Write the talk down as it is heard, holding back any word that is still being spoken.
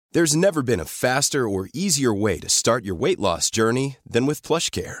There's never been a faster or easier way to start your weight loss journey than with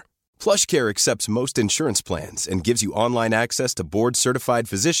PlushCare. PlushCare accepts most insurance plans and gives you online access to board-certified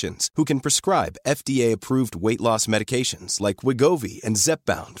physicians who can prescribe FDA-approved weight loss medications like Wegovy and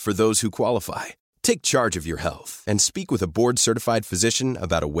Zepbound for those who qualify. Take charge of your health and speak with a board-certified physician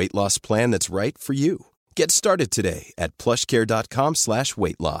about a weight loss plan that's right for you. Get started today at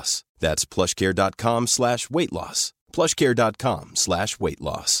plushcare.com/weight-loss. That's plushcare.com/weight-loss.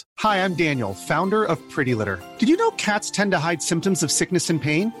 plushcare.com/weight-loss. Hi, I'm Daniel, founder of Pretty Litter. Did you know cats tend to hide symptoms of sickness and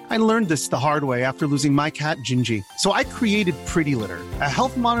pain? I learned this the hard way after losing my cat, Gingy. So I created Pretty Litter, a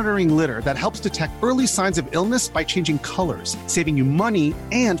health monitoring litter that helps detect early signs of illness by changing colors, saving you money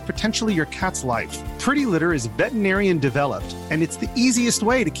and potentially your cat's life. Pretty Litter is veterinarian developed, and it's the easiest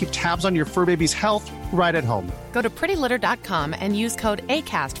way to keep tabs on your fur baby's health right at home. Go to prettylitter.com and use code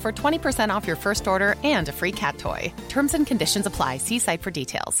ACAST for 20% off your first order and a free cat toy. Terms and conditions apply. See site for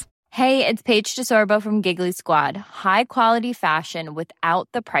details. Hey, it's Paige DeSorbo from Giggly Squad. High quality fashion without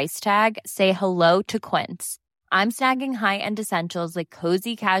the price tag. Say hello to Quince. I'm snagging high-end essentials like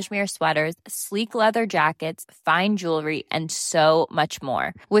cozy cashmere sweaters, sleek leather jackets, fine jewelry, and so much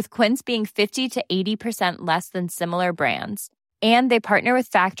more. With Quince being 50 to 80% less than similar brands. And they partner with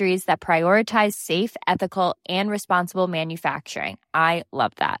factories that prioritize safe, ethical, and responsible manufacturing. I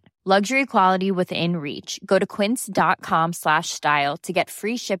love that. Luxury quality within reach. Go to quince.com/style to get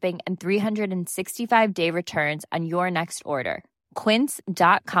free shipping and 365-day returns on your next order.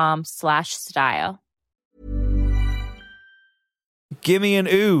 Quince.com/style. Gimme an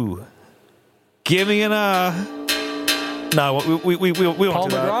ooh. Gimme an No, we won't Paul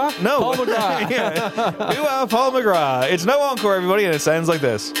do McGrath? that. No. Paul McGrath. Yeah. Ooh, Paul McGrath. It's no encore, everybody, and it sounds like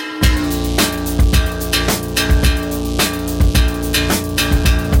this.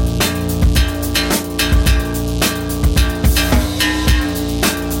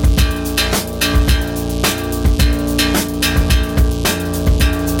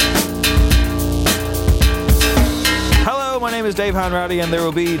 My name is Dave Hanratty, and there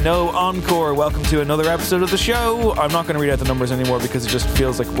will be no encore. Welcome to another episode of the show. I'm not going to read out the numbers anymore because it just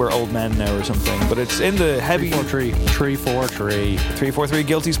feels like we're old men now or something. But it's in the heavy 343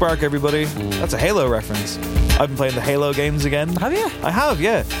 Guilty Spark, everybody. That's a Halo reference. I've been playing the Halo games again. Have you? I have,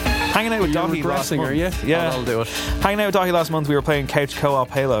 yeah. Hanging out with Dahi last month. Are you? Yeah, I'll do it. Hanging out with Dahi last month, we were playing couch co-op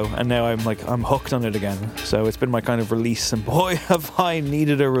Halo, and now I'm hooked on it again. So it's been my kind of release, and boy, have I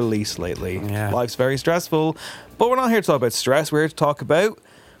needed a release lately. Yeah. Life's very stressful, but we're not here to talk about stress. We're here to talk about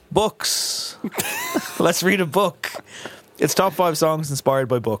books. Let's read a book. It's top 5 songs inspired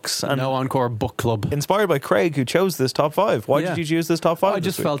by books. And no encore book club. Inspired by Craig, who chose this top 5. Why did you choose this top 5? I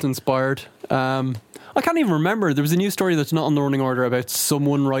just felt inspired. I can't even remember. There was a new story that's not on the running order about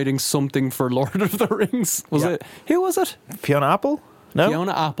someone writing something for Lord of the Rings. Was it? Who was it? Fiona Apple? No?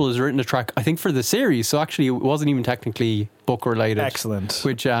 Fiona Apple has written a track, I think, for the series. So actually, it wasn't even technically book related. Excellent.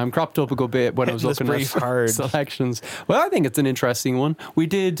 Which cropped up a good bit when I was looking at selections. Well, I think it's an interesting one. We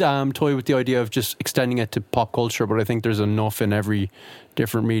did toy with the idea of just extending it to pop culture, but I think there's enough in every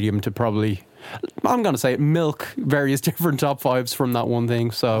different medium to probably, I'm going to say it, milk various different top 5s from that one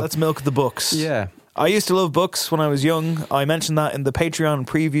thing. So let's milk the books. Yeah. I used to love books when I was young. I mentioned that in the Patreon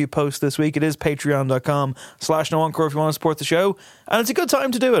preview post this week. It is patreon.com/no encore if you want to support the show. And it's a good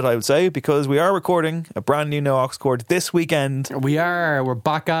time to do it, I would say, because we are recording a brand new No Aux Court this weekend. We're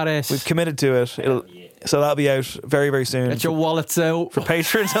back at it. We've committed to it. So that'll be out very, very soon. Get your wallets out. For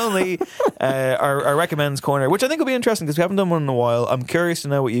patrons only. Our Recommends Corner, which I think will be interesting because we haven't done one in a while. I'm curious to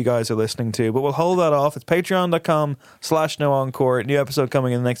know what you guys are listening to, but we'll hold that off. It's patreon.com/no encore. New episode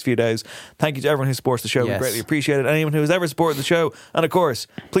coming in the next few days. Thank you to everyone who supports the show. Yes. We greatly appreciate it. Anyone who has ever supported the show. And of course,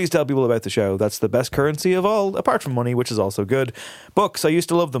 please tell people about the show. That's the best currency of all, apart from money, which is also good. Books, I used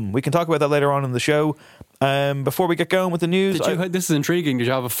to love them. We can talk about that later on in the show. Before we get going with the news, this is intriguing. Did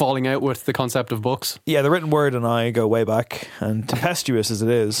you have a falling out with the concept of books? Yeah, the written word and I go way back, and tempestuous as it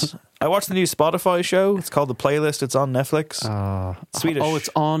is. I watched the new Spotify show. It's called The Playlist. It's on Netflix. Swedish. Oh, it's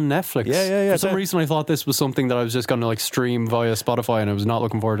on Netflix. Yeah. For some reason, I thought this was something that I was just going to stream via Spotify, and I was not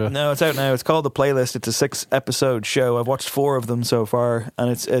looking forward to. No, it's out now. It's called The Playlist. It's a 6-episode show. I've watched 4 of them so far,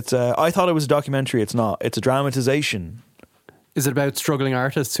 and it's. I thought it was a documentary. It's not. It's a dramatization. Is it about struggling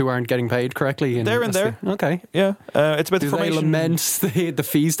artists who aren't getting paid correctly? They're in there. Okay. Yeah. It's about the formation. They lament the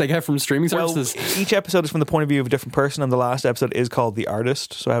fees they get from streaming services? Each episode is from the point of view of a different person, and the last episode is called The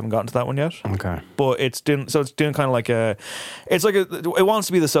Artist, so I haven't gotten to that one yet. Okay. But it's doing kind of like it wants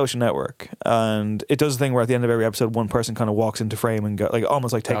to be The Social Network, and it does a thing where at the end of every episode, one person kind of walks into frame and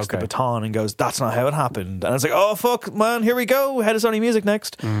almost takes the baton and goes, "That's not how it happened." And it's like, "Oh fuck, man, here we go. Head of Sony Music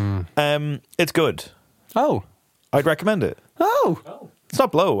next." It's good. Oh. I'd recommend it. Oh. It's not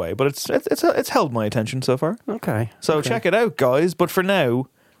blow away, but it's held my attention so far. Okay. So check it out, guys. But for now,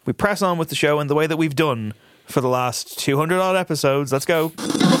 we press on with the show in the way that we've done for the last 200 odd episodes. Let's go.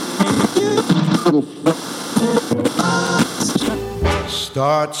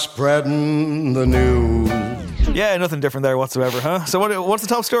 Start spreading the news. Yeah, nothing different there whatsoever, huh? So what's the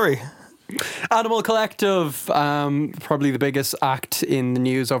top story? Animal Collective, probably the biggest act in the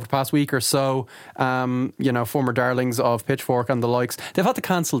news over the past week or so. Former darlings of Pitchfork and the likes. They've had to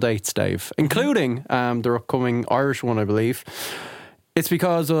cancel dates, Dave, including their upcoming Irish one, I believe. It's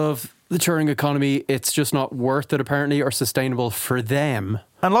because of the touring economy. It's just not worth it, apparently, or sustainable for them.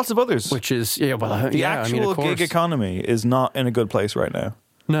 And lots of others. Which is, the actual gig economy is not in a good place right now.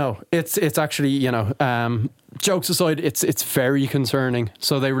 No, it's actually, jokes aside, it's very concerning.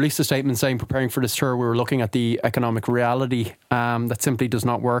 So they released a statement saying, preparing for this tour, we were looking at the economic reality that simply does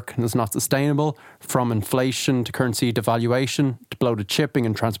not work and is not sustainable, from inflation to currency devaluation to bloated shipping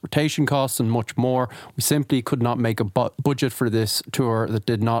and transportation costs and much more. We simply could not make a budget for this tour that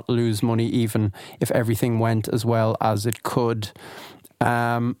did not lose money, even if everything went as well as it could.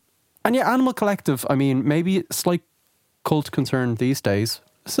 Animal Collective, I mean, maybe a slight cult concern these days.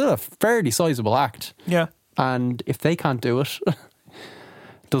 Still a fairly sizable act. Yeah. And if they can't do it,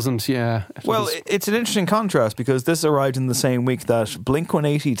 doesn't, yeah. Well, it's an interesting contrast because this arrived in the same week that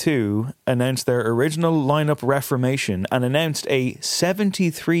Blink-182 announced their original lineup reformation and announced a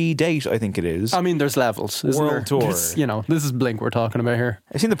 73 date, I think it is. I mean, there's levels. World tour. This is Blink we're talking about here.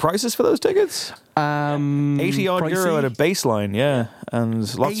 Have you seen the prices for those tickets? 80 odd euro at a baseline, yeah.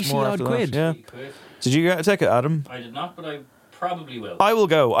 And lots more after quid. That. Yeah. Did you get a ticket, Adam? I did not, but I probably will. I will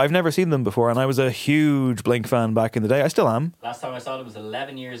go. I've never seen them before, and I was a huge Blink fan back in the day. I still am. Last time I saw them was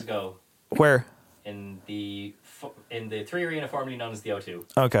 11 years ago. Where? In the Three Arena, formerly known as the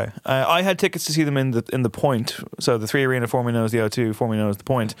O2. Okay. I had tickets to see them in the Point, so the Three Arena, formerly known as the O2, formerly known as the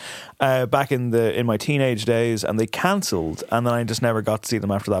Point, back in my teenage days, and they cancelled, and then I just never got to see them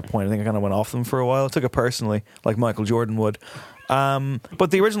after that point. I think I kind of went off them for a while. I took it personally, like Michael Jordan would.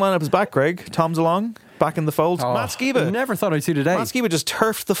 But the original lineup is back, Greg. Tom's along, back in the fold. Matt Skiba. Never thought I'd see today. Matt Skiba just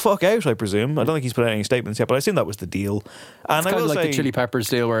turfed the fuck out, I presume. I don't think he's put out any statements yet, but I assume that was the deal. And it's kind of like the Chili Peppers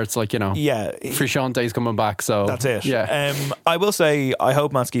deal where it's like, Frusciante's coming back, so... That's it. Yeah. I will say, I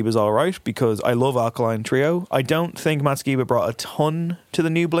hope Matt Skiba's all right, because I love Alkaline Trio. I don't think Matt Skiba brought a ton to the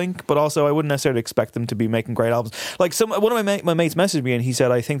new Blink, but also I wouldn't necessarily expect them to be making great albums. Like, one of my mates messaged me and he said,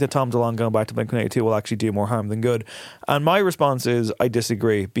 I think that Tom DeLonge going back to Blink-182 will actually do more harm than good. And my response is, I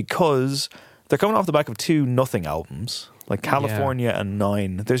disagree, because they're coming off the back of 2 nothing albums, like California and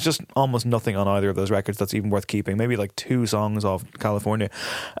 9. There's just almost nothing on either of those records that's even worth keeping. Maybe like 2 songs off California.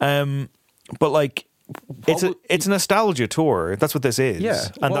 But like, it's a nostalgia tour. That's what this is. Yeah.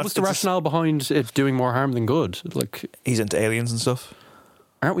 And what was the rationale behind it doing more harm than good? Like, he's into aliens and stuff.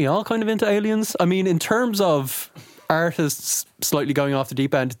 Aren't we all kind of into aliens? I mean, in terms of artists slightly going off the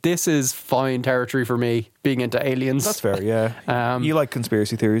deep end, this is fine territory for me, being into aliens. That's fair, yeah. You like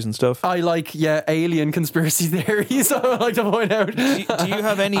conspiracy theories and stuff? I like, alien conspiracy theories, I would like to point out. Do you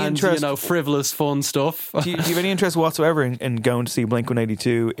have any interest... frivolous, fun stuff. Do you have any interest whatsoever in going to see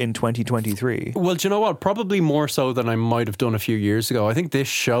Blink-182 in 2023? Well, do you know what? Probably more so than I might have done a few years ago. I think this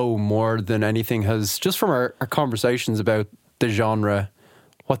show, more than anything, has, just from our conversations about the genre,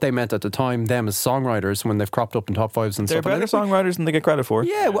 what they meant at the time, them as songwriters, when they've cropped up in top 5s and They're stuff. They're better songwriters than they get credit for.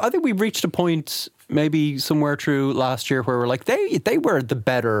 Yeah, well, I think we reached a point maybe somewhere through last year where we're like, they were the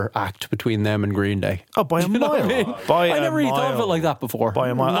better act between them and Green Day. Oh, by a mile. I mean? I never really thought of it like that before. By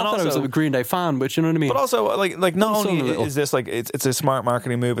a mile. Not that I was a Green Day fan, but you know what I mean? But also, like not only is this like, it's a smart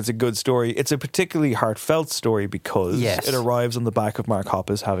marketing move, it's a good story, it's a particularly heartfelt story because it arrives on the back of Mark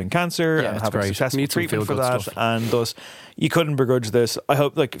Hoppus having cancer and having successful treatment for that, and thus you couldn't begrudge this. I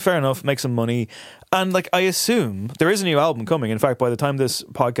hope, like, fair enough, make some money. And like, I assume there is a new album coming. In fact, by the time this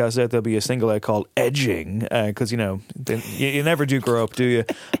podcast is out, there'll be a single out called Edging, because you never do grow up, do you?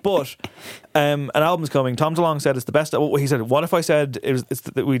 But an album's coming. Tom DeLonge said it's the best. He said, what if I said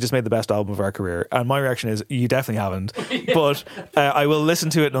we just made the best album of our career? And my reaction is, you definitely haven't. But I will listen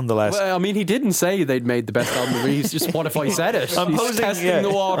to it nonetheless. Well, I mean, he didn't say they'd made the best album. He's just, what if I said it? He's testing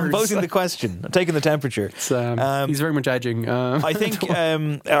the waters. I'm posing the question. I'm taking the temperature. He's very much edging. I think,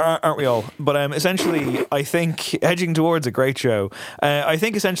 aren't we all? But essentially, I think edging towards a great show. I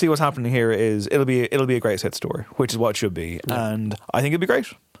think essentially what's happening here is it'll be a greatest hits tour, which is what it should be, and I think it'll be great.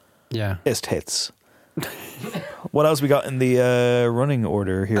 Yeah, Greatest hits. What else we got in the running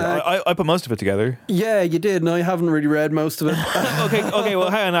order here? I put most of it together. Yeah, you did. No, I haven't really read most of it. okay. Well,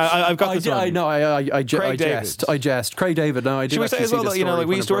 hang on. I've got this one. I jest. Craig David. No, I did. Should we say as well that like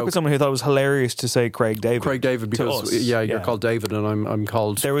we used to work with someone who thought it was hilarious to say Craig David. Craig David because you're called David and I'm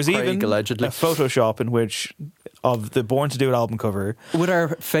called. There was Craig, even allegedly a Photoshop in which of the Born to Do It album cover with our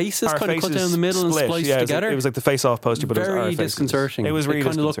faces kind of cut down the middle and spliced together. It was like the face-off poster, but very it was our disconcerting. It was really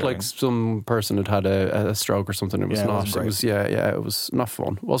kind of looked like some person had a stroke or something. It was not. It was it was not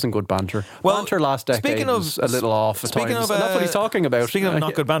fun. It wasn't good banter. Well, banter last decade was a little off at times. And that's what he's talking about. Speaking of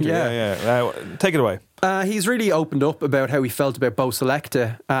not good banter, take it away. He's really opened up about how he felt about Bo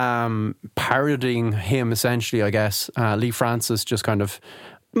Selecta, parodying him essentially, I guess. Lee Francis just kind of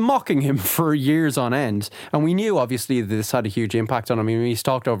mocking him for years on end. And we knew, obviously, this had a huge impact on him. I mean, he's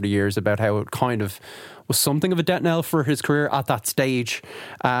talked over the years about how it kind of was something of a death knell for his career at that stage.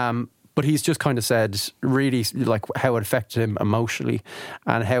 But he's just kind of said really like how it affected him emotionally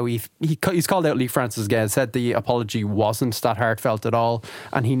and how he's called out Lee Francis again, said the apology wasn't that heartfelt at all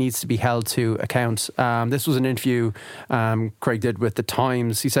and he needs to be held to account. This was an interview Craig did with The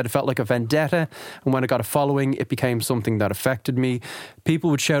Times. He said it felt like a vendetta and when it got a following it became something that affected me. People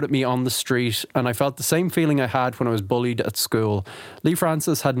would shout at me on the street and I felt the same feeling I had when I was bullied at school. Lee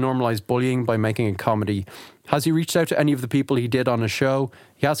Francis had normalised bullying by making a comedy. Has he reached out to any of the people he did on his show?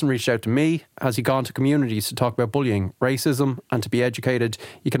 He hasn't reached out to me. Has he gone to communities to talk about bullying, racism, and to be educated?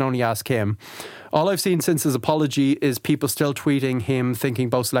 You can only ask him. All I've seen since his apology is people still tweeting him thinking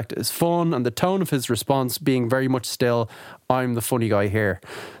Bo Selecta is fun and the tone of his response being very much still, I'm the funny guy here.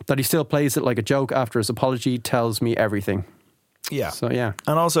 That he still plays it like a joke after his apology tells me everything. Yeah. So, yeah.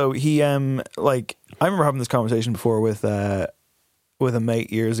 And also, he, I remember having this conversation before with a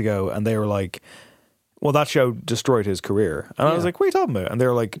mate years ago and they were like, well, that show destroyed his career. And I was like, what are you talking about? And they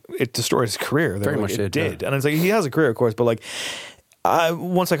were like, it destroyed his career. Very much it did. And it's like, he has a career, of course, but like,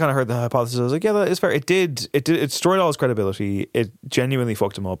 once I kind of heard the hypothesis, I was like, yeah, that is fair. It destroyed all his credibility. It genuinely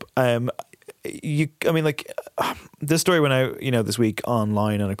fucked him up. This story went out, this week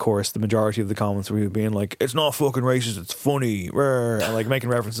online, and of course, the majority of the comments were being like, it's not fucking racist, it's funny, and like making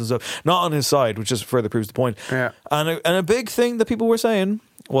references and stuff. Not on his side, which just further proves the point. Yeah. And a big thing that people were saying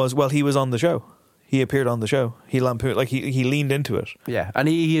was, well, he was on the show. He appeared on the show. He lampooned, like he leaned into it. Yeah, and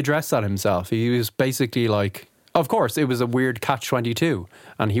he addressed that himself. He was basically like, of course, it was a weird catch-22,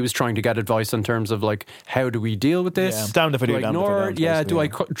 and he was trying to get advice in terms of like, how do we deal with this? Yeah, damned if I do, damned if I don't. Yeah, do I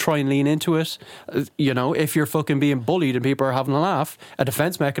try and lean into it? If you're fucking being bullied and people are having a laugh, a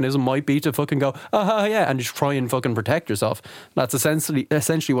defense mechanism might be to fucking go, and just try and fucking protect yourself. That's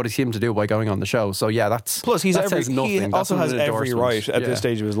essentially what he seemed to do by going on the show. So yeah, that's plus he also has every right at this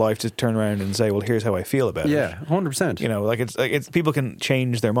stage of his life to turn around and say, well, here's how I feel about it. Yeah, 100%. It's people can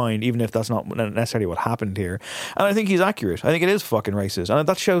change their mind even if that's not necessarily what happened here. And I think he's accurate. I think it is fucking racist. And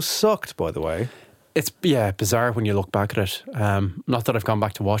that show sucked, by the way. It's bizarre when you look back at it. Not that I've gone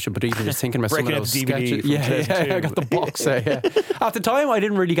back to watch it, but even just thinking about some of those sketches. I got the box set. Yeah. At the time, I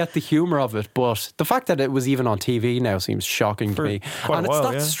didn't really get the humour of it, but the fact that it was even on TV now seems shocking to me. And it's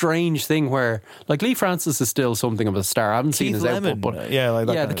that strange thing where, like, Lee Francis is still something of a star. I haven't seen his output, but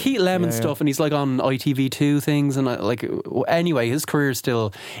the Keith Lemon stuff, and he's like on ITV2 things, and anyway, his career is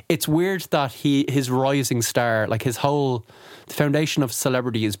still. It's weird that his rising star, like his whole. The foundation of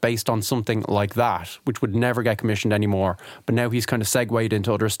celebrity is based on something like that, which would never get commissioned anymore. But now he's kind of segued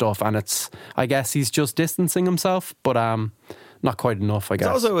into other stuff, and I guess he's just distancing himself, but not quite enough, I guess.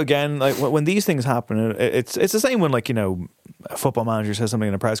 It's also, again, like when these things happen, it's the same when, like, a football manager says something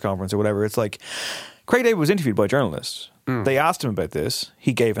in a press conference or whatever. It's like, Craig David was interviewed by journalists. They asked him about this.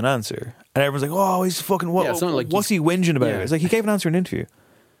 He gave an answer. And everyone's like, oh, he's fucking, what's he whinging about? It's like, he gave an answer in an interview.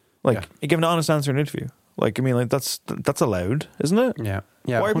 He gave an honest answer in an interview. That's allowed, isn't it? Yeah.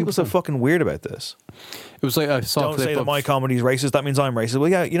 Why are people so fucking weird about this? It was like I saw. Don't say that my comedy's racist. That means I'm racist. Well,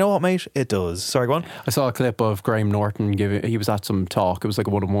 yeah, you know what, mate? It does. Sorry, go on. I saw a clip of Graham Norton he was at some talk. It was like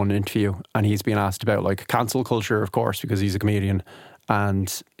a one-on-one interview, and he's being asked about like cancel culture, of course, because he's a comedian,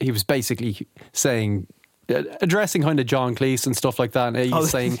 and he was basically saying. Addressing kind of John Cleese and stuff like that. And he's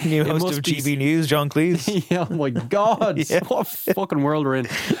saying new host of GB News, John Cleese. Yeah, oh my God, what a fucking world we're in.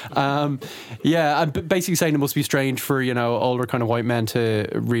 I'm basically saying it must be strange for older kind of white men to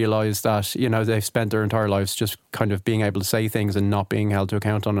realise that they've spent their entire lives just kind of being able to say things and not being held to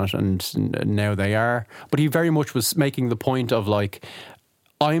account on it, and now they are. But he very much was making the point of like,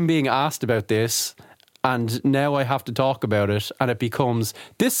 I'm being asked about this. And now I have to talk about it, and it becomes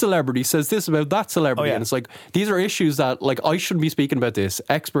this celebrity says this about that celebrity, and it's like these are issues that like I shouldn't be speaking about this.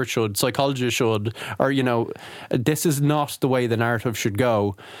 Experts should, psychologists should, or this is not the way the narrative should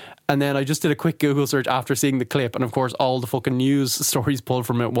go. And then I just did a quick Google search after seeing the clip, and of course all the fucking news stories pulled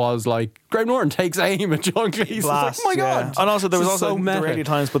from it was like, Graham Norton takes aim at John Cleese. Blast, oh my God. And also there was also so the Radio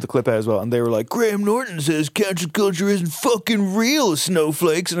Times put the clip out as well, and they were like, Graham Norton says cancel culture isn't fucking real,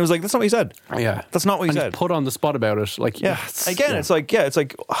 snowflakes. And I was like, that's not what he said. Yeah. That's not what he said. Put on the spot about it. Like, it's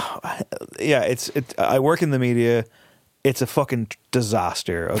like I work in the media. It's a fucking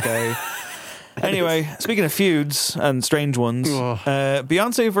disaster, okay? Anyway, speaking of feuds and strange ones,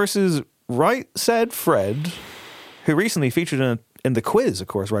 Beyonce versus Right Said Fred, who recently featured in the quiz, of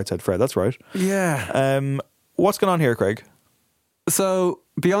course, Right Said Fred, that's right. Yeah. What's going on here, Craig? So,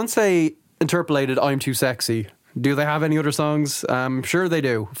 Beyonce interpolated I'm Too Sexy. Do they have any other songs? Sure they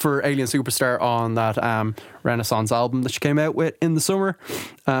do. For Alien Superstar on that Renaissance album that she came out with in the summer,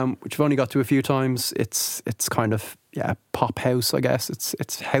 which I've only got to a few times. It's kind of pop house, I guess.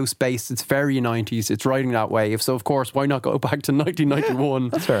 It's house based. It's very 90s. It's riding that wave. So of course, why not go back to 1991?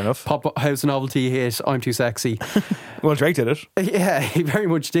 That's fair enough. Pop house novelty hit I'm Too Sexy. Well, Drake did it. Yeah, he very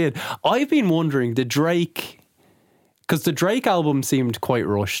much did. I've been wondering, did Drake... Because the Drake album seemed quite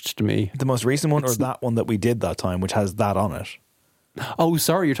rushed to me. The most recent one, or that one that we did that time, which has that on it? Oh,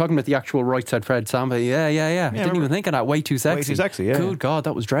 sorry, you're talking about the actual Right Said Fred sample. Yeah. I didn't even think of that. Way Too Sexy. Way Too Sexy, yeah. Good God,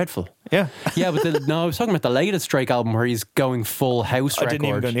 that was dreadful. Yeah. Yeah, but I was talking about the latest Drake album where he's going full house record. I didn't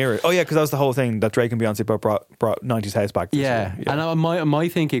even go near it. Oh, yeah, because that was the whole thing that Drake and Beyonce brought 90s house back. Yeah, and my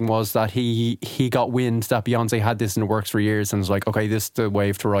thinking was that he got wind that Beyonce had this in the works for years and was like, okay, this is the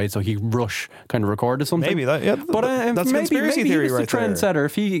wave to ride, so he kind of recorded something. Maybe that, yeah. But that's maybe conspiracy theory he was right the trendsetter.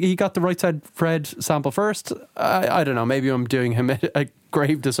 If he got the Right Said Fred sample first, I don't know, maybe I'm doing him a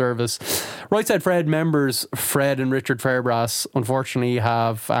grave disservice. Right Said Fred members Fred and Richard Fairbrass unfortunately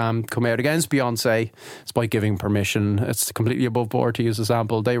have come out against Beyonce despite giving permission. It's completely above board to use a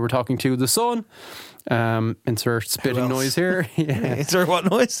sample. They were talking to The Sun. Insert spitting noise here. Yeah. Insert what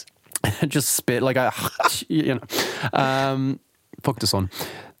noise? Just spit like a fuck The Sun.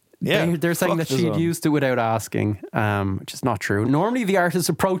 Yeah, they're saying that she'd used it without asking, which is not true. Normally the artist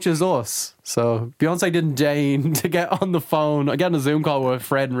approaches us, so Beyonce didn't deign to get on the phone. I get on a Zoom call with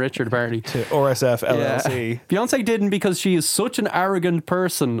Fred and Richard apparently. To RSF LLC. Yeah. Beyonce didn't because she is such an arrogant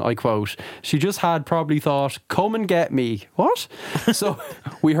person, I quote. She just had probably thought, come and get me. What? So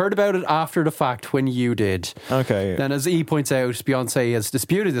we heard about it after the fact when you did. Okay. Then as E points out, Beyonce has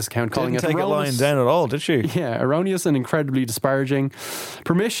disputed this account, calling it erroneous. Didn't take it lying down at all, did she? Yeah, erroneous and incredibly disparaging.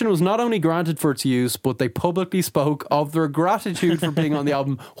 Permission was not only granted for its use, but they publicly spoke of their gratitude for being on the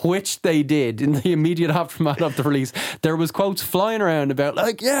album, which they did in the immediate aftermath of the release. There was quotes flying around about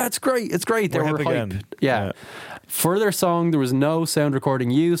like, yeah, it's great. They were hyped. Yeah. For their song, there was no sound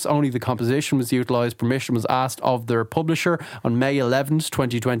recording use, only the composition was utilised. Permission was asked of their publisher on May 11th,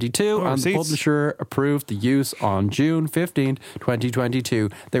 2022, and the publisher approved the use on June 15th, 2022.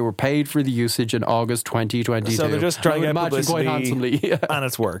 They were paid for the usage in August 2022. So they're just trying to get publicity, quite handsomely. Yeah. And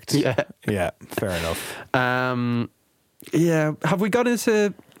it's worked. Yeah, fair enough. Yeah, have we got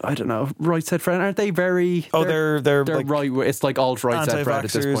into... I don't know. Right Said Fred, aren't they very? They're like right. It's like alt right Said Fred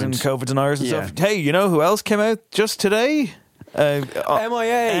at this point. And COVID deniers and stuff. Hey, you know who else came out just today? MIA.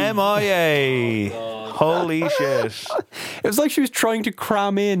 Holy shit! It was like she was trying to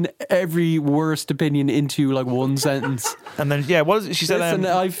cram in every worst opinion into like one sentence. And then what is it? She said? Listen,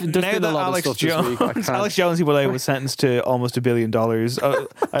 there's been a lot of stuff this week. Alex Jones, he was sentenced to almost $1 billion.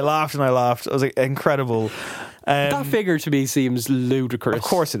 I laughed and I laughed. I was like, incredible. That figure to me seems ludicrous. Of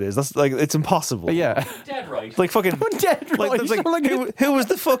course it is. That's like, it's impossible. Yeah, dead right. Like fucking dead right. Like, who was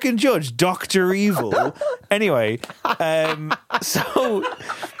the fucking judge? Dr. Evil. Anyway, so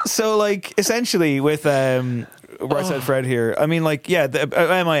like essentially with where I said Fred here. I mean, like, yeah,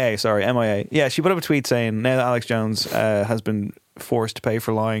 MIA. Yeah, she put up a tweet saying now that Alex Jones has been forced to pay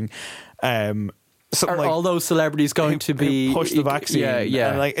for lying. Are like, all those celebrities going to be push the vaccine? Yeah.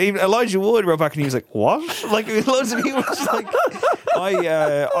 And like even Elijah Wood wrote back and he was like, "What?" Like loads of people just like. I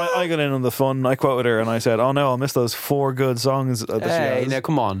got in on the fun. I quoted her and I said, "Oh no, I'll miss those 4 good songs." That hey, now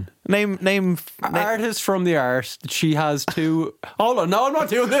come on. Name artist from the art. She has 2. Hold on, no, I'm not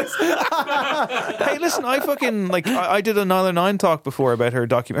doing this. Hey, listen, I fucking like. I did another 9 talk before about her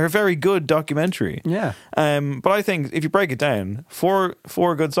her very good documentary. Yeah. But I think if you break it down, 4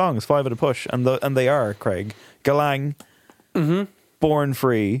 good songs, 5 at a push, and they are Craig Galang, Born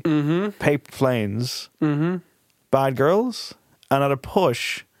Free, Paper Planes, Bad Girls. And at a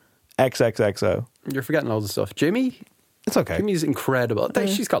push, XXXO. You're forgetting loads of stuff. Jimmy? It's okay. Kimmy's incredible.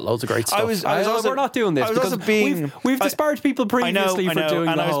 She's got loads of great stuff. We're not doing this because we've disparaged people previously for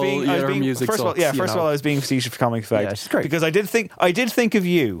doing the whole music. First of all, I was being facetious for comic effect. Yeah, she's great. Because I did think of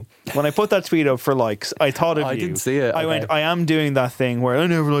you when I put that tweet up for likes. I thought of you. I didn't see it. I went, I am doing that thing where I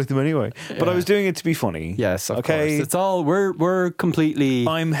never liked them anyway, but I was doing it to be funny. Yes, of course. It's all we're completely.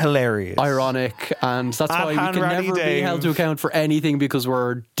 I'm hilarious, ironic, and that's why we can never be held to account for anything because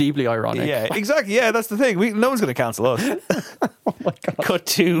we're deeply ironic. Yeah, exactly. Yeah, that's the thing. No one's going to cancel us. Oh my God. Cut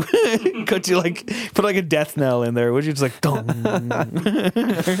to like put like a death knell in there, would you? Just like dong.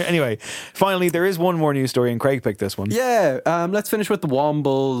 Anyway, finally there is one more news story, and Craig picked this one. Yeah, let's finish with the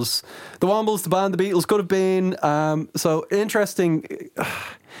Wombles. The Wombles, the band, the Beatles could have been. So interesting.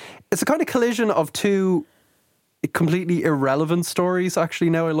 It's a kind of collision of two completely irrelevant stories, actually,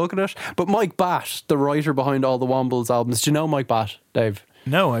 now I look at it. But Mike Batt, the writer behind all the Wombles albums, do you know Mike Batt, Dave?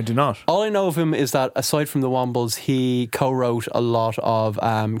 No, I do not. All I know of him is that aside from the Wombles, he co-wrote a lot of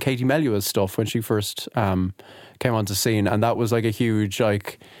Katie Melua's stuff when she first came onto scene, and that was like a huge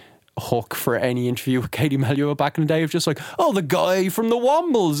hook for any interview with Katie Melua back in the day of just like, oh, the guy from the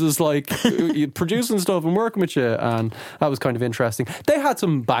Wombles is like producing stuff and working with you, and that was kind of interesting. They had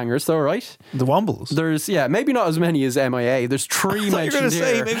some bangers though, right? The Wombles. There's maybe not as many as MIA. There's 3 mentioned here. You're going to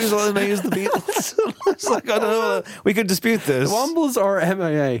say maybe as many as the Beatles. It's like, I don't know. We could dispute this. The Wombles or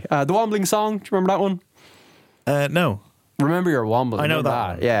MIA? The Wombling Song. Do you remember that one? No. Remember your Wombles. I know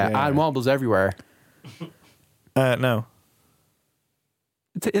that. Yeah, and Wombles everywhere. No.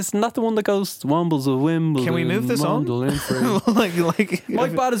 It's not the one that goes Wombles of Wimbledon. Can we move this on? like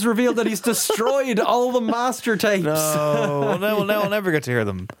Mike Batt has revealed that he's destroyed all the master tapes. No, I'll never get to hear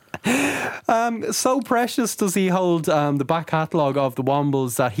them. So precious does he hold the back catalogue of the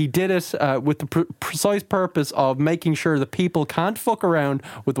Wombles that he did it with the precise purpose of making sure that people can't fuck around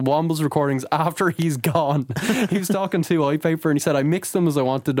with the Wombles recordings after he's gone. He was talking to iPaper and he said, I mixed them as I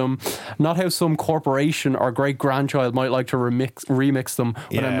wanted them, not how some corporation or great-grandchild might like to remix them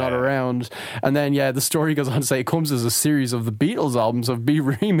when I'm not around. And then, the story goes on to say it comes as a series of the Beatles albums of be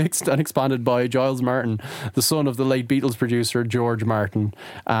remixed and expanded by Giles Martin, the son of the late Beatles producer George Martin.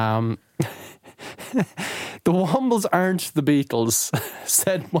 The Wombles aren't the Beatles,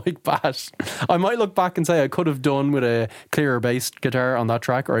 said Mike Batt. I might look back and say I could have done with a clearer bass guitar on that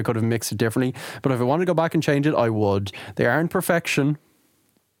track, or I could have mixed it differently, but if I wanted to go back and change it, I would. They aren't perfection.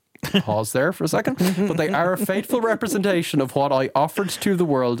 Pause there for a second. But they are a faithful representation of what I offered to the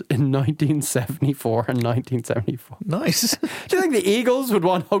world in 1974 and 1974. Nice. Do you think the Eagles would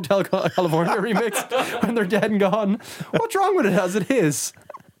want Hotel California remixed when they're dead and gone? What's wrong with it as it is?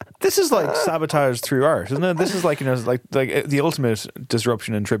 This is like sabotage through art, isn't it? This is like the ultimate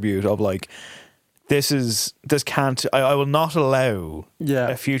disruption and tribute of like, I will not allow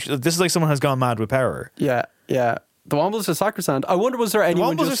a future. This is like someone has gone mad with power. Yeah. The Wombles are sacrosanct. I wonder, was there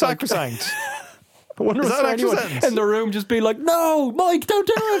anyone the Wombles are sacrosanct? I wonder, was there anyone in the room just being like, no, Mike, don't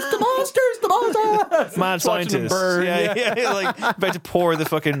do it, the monsters. Mad scientists. Yeah, like about to pour the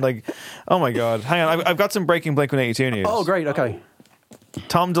fucking like, oh my God. Hang on, I've got some breaking Blink-182 news. Oh, great, okay.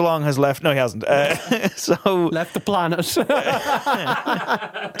 Tom DeLonge has left. No, he hasn't. Left the planet.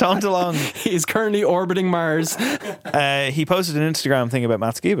 Tom DeLonge. He's currently orbiting Mars. He posted an Instagram thing about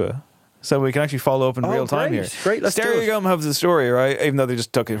Matt Skiba. So we can actually follow up in real time here. Great, let's do it. Stereogum have the story, right? Even though they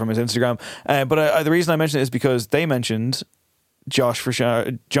just took it from his Instagram. But the reason I mentioned it is because they mentioned John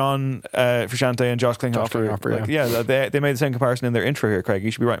Frusciante and Josh Klinghoffer. They made the same comparison in their intro here, Craig. You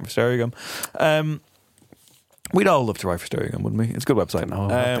should be writing for Stereogum. We'd all love to write for Stereogum, wouldn't we? It's a good website. No,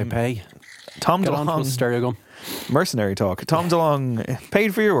 they pay. Tom Get DeLonge. on to Stereogum. Mercenary talk. Tom DeLonge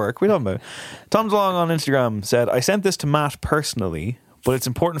paid for your work. We don't know. Tom DeLonge on Instagram said, I sent this to Matt personally, but it's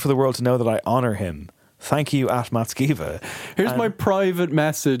important for the world to know that I honour him. Thank you at Matt Skiba. Here's my private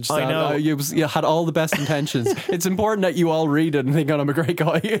message. I know. You had all the best intentions. It's important that you all read it and think, I'm a great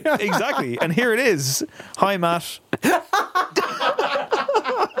guy. Exactly. And here it is. Hi, Matt.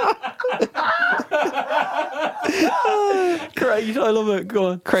 Great. I love it. Go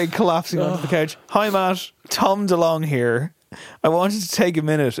on. Craig collapsing onto the couch. Hi, Matt. Tom DeLonge here. I wanted to take a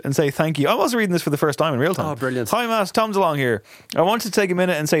minute and say thank you. I'm also reading this for the first time in real time. Oh, brilliant. Hi, Matt. Tom DeLonge here. I wanted to take a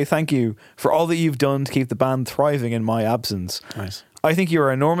minute and say thank you for all that you've done to keep the band thriving in my absence. Nice. I think you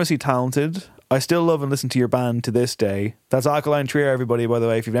are enormously talented. I still love and listen to your band to this day. That's Alkaline Trio, everybody, by the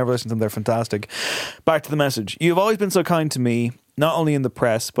way. If you've never listened to them, they're fantastic. Back to the message. You've always been so kind to me, not only in the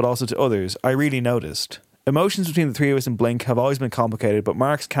press, but also to others. I really noticed. Emotions between the three of us in Blink have always been complicated, but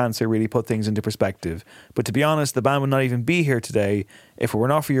Mark's cancer really put things into perspective. But to be honest, the band would not even be here today if it were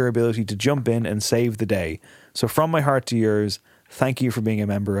not for your ability to jump in and save the day. So from my heart to yours, thank you for being a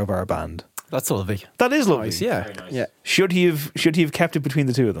member of our band. That's lovely. That is lovely. Nice, yeah. Nice. Yeah. Should he have kept it between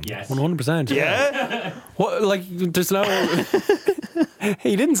the two of them? Yes. 100%. Yeah. What? Like, there's no.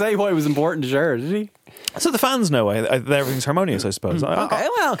 He didn't say why it was important to share, did he? So the fans know that everything's harmonious, I suppose.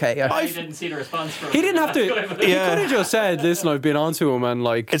 Okay. Yeah. I didn't see the response from He didn't have to. He Yeah. could have just said, "Listen, I've been onto him," and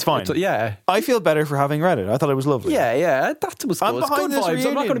like, It's fine. Yeah. I feel better for having read it. I thought it was lovely. Yeah. That was I'm good. It's behind good this vibes. reunion.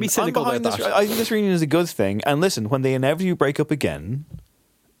 I'm not going to be cynical about that. I think this reunion is a good thing. And listen, when they inevitably break up again,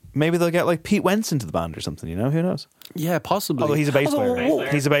 maybe they'll get like Pete Wentz into the band or something. You know, who knows? Yeah, possibly. Although he's a bass Although- player. Bass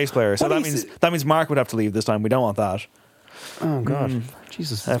player. He's a bass player. So What that means Mark would have to leave this time. We don't want that. Oh God,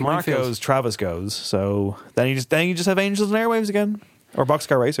 Jesus! If Mark goes, Travis goes. So then you just have Angels and Airwaves again. Or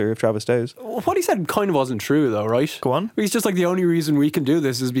Boxcar Racer if Travis stays. What he said kind of wasn't true, though, right? Go on. He's just like, the only reason we can do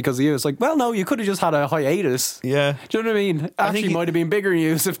this is because of you. It's like, well, no, you could have just had a hiatus. Yeah. Do you know what I mean? Actually, might have been bigger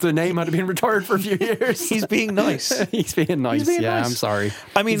news if the name had been retired for a few years. He's being nice. He's being nice. nice. I'm sorry.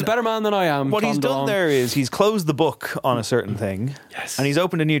 I mean, he's a better man than I am. What he's done there is he's closed the book on a certain thing. Yes. And he's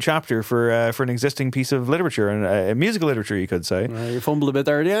opened a new chapter for an existing piece of literature, and musical literature, you could say. You fumbled a bit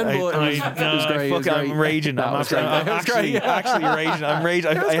there at the end, but it was great. I'm raging. I'm actually raging. I'm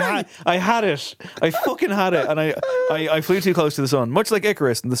raging. I had it. I fucking had it, and I flew too close to the sun, much like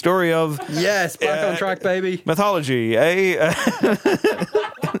Icarus and the story of Yes, back on track, baby. mythology.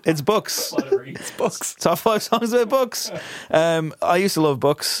 It's books. It's books. Top 5 songs about books. I used to love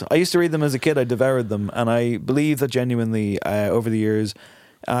books. I used to read them as a kid. I devoured them, and I believe that genuinely over the years,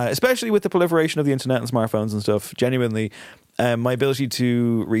 especially with the proliferation of the internet and smartphones and stuff, genuinely my ability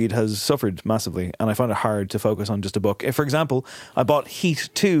to read has suffered massively, and I find it hard to focus on just a book. If, for example, I bought Heat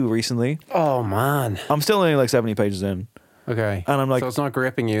 2 recently. Oh man, I'm still only like 70 pages in. Okay, and I'm like, so it's not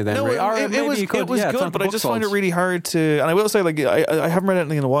gripping you then? No, it was good, but I just find it really hard to. And I will say, like, I haven't read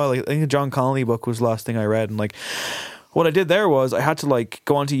anything in a while. Like, I think the John Connolly book was the last thing I read, and like, what I did there was I had to like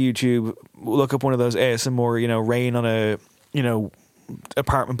go onto YouTube, look up one of those ASMR, rain on a,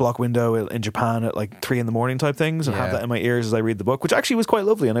 apartment block window in Japan at like 3 a.m. type things, and have that in my ears as I read the book, which actually was quite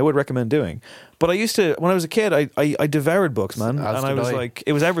lovely, and I would recommend doing. But I used to, when I was a kid, I devoured books, man, and I was like,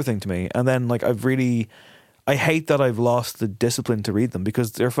 it was everything to me. And then like I hate that I've lost the discipline to read them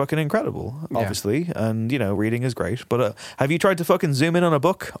because they're fucking incredible, obviously. And, reading is great. But have you tried to fucking zoom in on a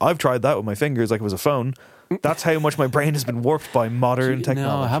book? I've tried that with my fingers like it was a phone. That's how much my brain has been warped by modern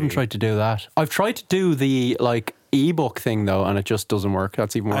technology. No, I haven't tried to do that. I've tried to do the, like, ebook thing, though, and it just doesn't work.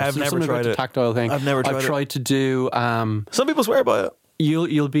 That's even worse. I have never tried it. Tactile thing. I've never tried it. I've tried to do... some people swear by it.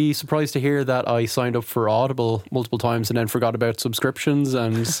 You'll be surprised to hear that I signed up for Audible multiple times and then forgot about subscriptions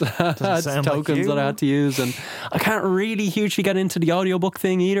and tokens that I had to use, and I can't really hugely get into the audiobook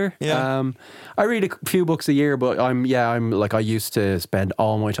thing either. I read a few books a year, but I'm like, I used to spend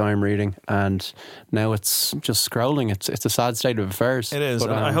all my time reading, and now it's just scrolling. It's a sad state of affairs. It is,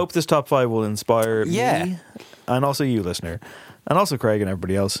 but, and I hope this top 5 will inspire me and also you, listener. And also Craig and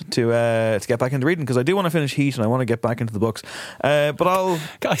everybody else to get back into reading, because I do want to finish Heat and I want to get back into the books. But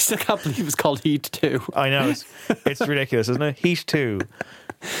I still can't believe it's called Heat 2. I know, it's ridiculous, isn't it? Heat 2.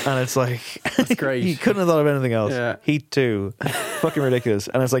 And it's like, that's great. You couldn't have thought of anything else. Yeah. Heat 2. Fucking ridiculous.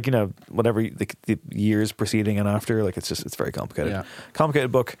 And it's like, whatever the years preceding and after, like, it's very complicated. Yeah.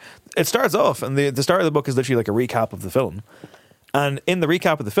 Complicated book. It starts off, and the start of the book is literally like a recap of the film. And in the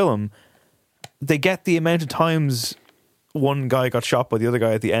recap of the film, they get the amount of times one guy got shot by the other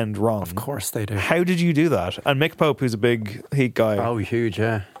guy at the end wrong. Of course they do. How did you do that? And Mick Pope, who's a big Heat guy, huge,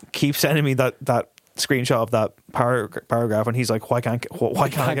 keeps sending me that screenshot of that paragraph, and he's like, why can't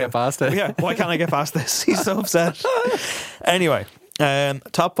I get past it? Yeah, why can't I get past this? He's so upset. Anyway,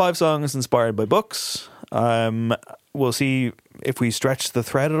 top 5 songs inspired by books. We'll see if we stretch the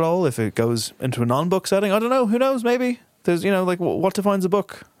thread at all, if it goes into a non-book setting. I don't know, who knows, maybe there's like, what defines a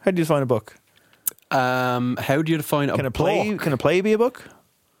book? How do you define a book? How do you define a book? Can a play be a book?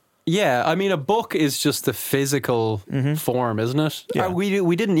 Yeah, I mean, a book is just the physical form, isn't it? Yeah.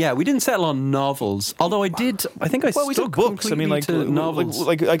 We didn't settle on novels. Although I think I we took books. I mean, like novels.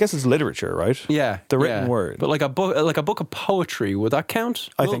 Like I guess it's literature, right? Yeah, the written word. But like a book of poetry, would that count?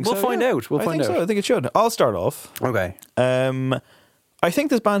 I think we'll find out. We'll find out. So. I think it should. I'll start off. Okay. I think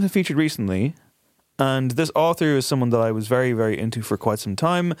this band have featured recently. And this author is someone that I was very, very into for quite some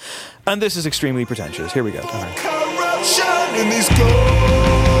time. And this is extremely pretentious. Here we go. Corruption in these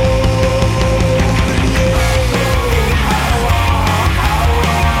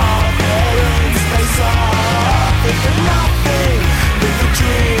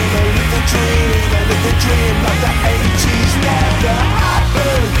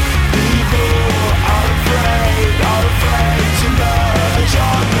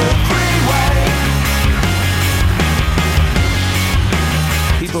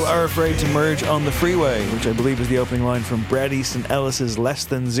Afraid to Merge on the Freeway, which I believe is the opening line from Bret Easton Ellis's Less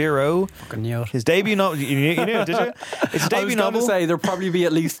Than Zero. Fucking knew it. His debut novel. You knew it, did you? It's a debut novel. I was going to say, there'll probably be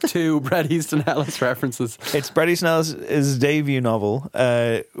at least 2 Bret Easton Ellis references. It's Bret Easton Ellis' debut novel,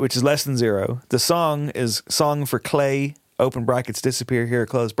 which is Less Than Zero. The song is Song for Clay, open brackets, Disappear Here,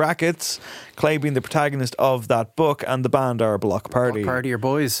 close brackets. Clay being the protagonist of that book, and the band are Block Party. Block Party, your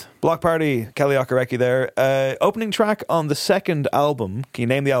boys. Block Party, Kelly Okereke there. Opening track on the second album. Can you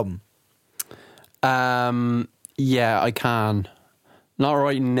name the album? Yeah, I can. Not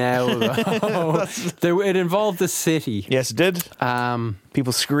right now, though. It involved the city. Yes, it did.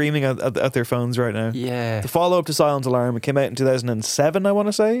 People screaming at their phones right now. Yeah. The follow-up to Silent Alarm, it came out in 2007, I want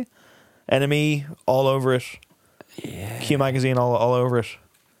to say. Enemy, all over it. Yeah. Q Magazine, all over it.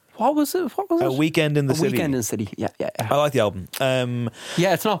 What was it? A Weekend in the City. Weekend in the City, yeah. I like the album.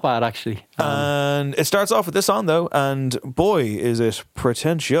 Yeah, it's not bad, actually. And it starts off with this song, though, and boy, is it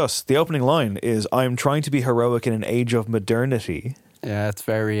pretentious. The opening line is, I'm trying to be heroic in an age of modernity. Yeah, it's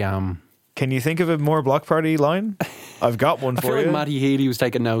very... Can you think of a more Block Party line? I've got one for you. I feel like Matty Healy was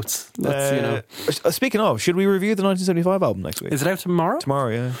taking notes. Speaking of, should we review the 1975 album next week? Is it out tomorrow? Tomorrow,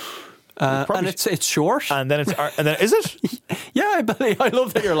 yeah. And it's short, and then is it? Yeah, I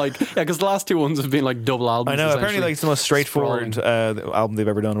love that you're like, because the last 2 ones have been like double albums. I know. Apparently, like it's the most straightforward album they've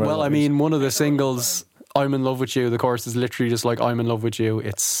ever done. Well, I mean, one of the singles, I'm in love with you. The chorus is literally just like, I'm in love with you.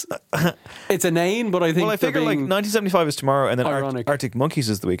 It's inane, but I think. Well, I figure like 1975 is tomorrow, and then Arctic Monkeys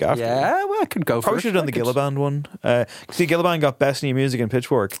is the week after. Yeah, well, I could go for it. Probably should have done the Gilliband one. See, Gilliband got Best New Music in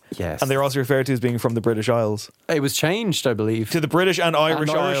Pitchfork. Yes, and they're also referred to as being from the British Isles. It was changed, I believe, to the British and Irish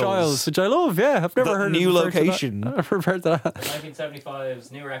Isles, which I love. Yeah, I've never heard new location. I've never heard that.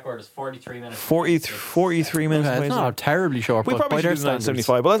 1975's new record is 43 minutes. 43 minutes. It's not terribly short. We probably should do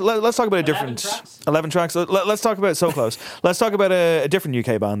 1975. But let's talk about a different 11 tracks. Let's talk about So Close. Let's talk about a different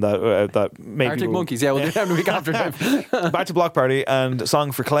UK band that maybe Arctic Monkeys. Yeah, we'll do that the week after. Back to Block Party and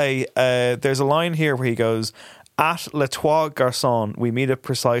Song for Clay. There's a line here where he goes, "At Le Trois Garçons, we meet at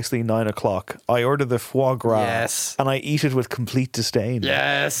precisely 9 o'clock. I order the foie gras, and I eat it with complete disdain."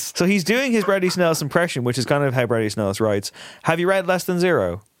 Yes. So he's doing his Bret Easton Ellis impression, which is kind of how Bret Easton Ellis writes. Have you read Less Than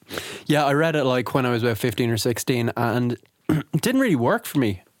Zero? Yeah, I read it like when I was about 15 or 16, and it didn't really work for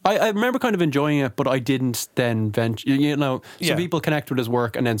me. I remember kind of enjoying it, but I didn't then venture. Some people connect with his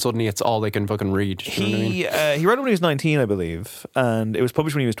work, and then suddenly it's all they can fucking read. He wrote it when he was 19, I believe, and it was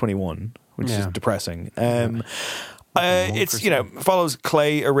published when he was 21, which is depressing. It's follows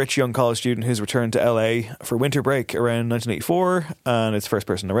Clay, a rich young college student who's returned to LA for winter break around 1984, and it's first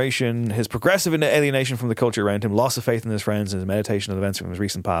person narration. His progressive alienation from the culture around him, loss of faith in his friends, and his meditation on events from his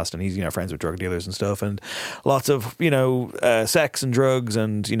recent past, and he's friends with drug dealers and stuff, and lots of sex and drugs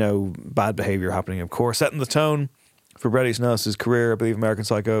and bad behavior happening, of course, setting the tone for Bret Easton Ellis' career. I believe American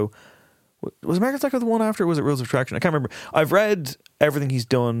Psycho. Was American Psycho the one after, or was it Rules of Attraction? I can't remember. I've read everything he's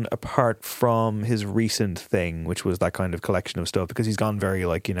done apart from his recent thing, which was that kind of collection of stuff, because he's gone very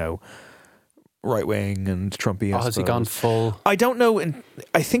right-wing and Trumpy. Has he gone full? I don't know.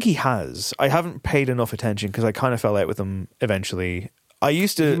 I think he has. I haven't paid enough attention because I kind of fell out with him eventually. I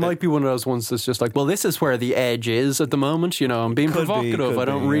used to. He might be one of those ones that's just like, well, this is where the edge is at the moment. I'm being provocative. I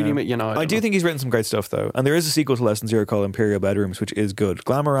don't really. I do think he's written some great stuff though, and there is a sequel to Less Than Zero called Imperial Bedrooms, which is good.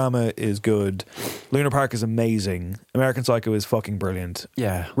 Glamorama is good. Lunar Park is amazing. American Psycho is fucking brilliant.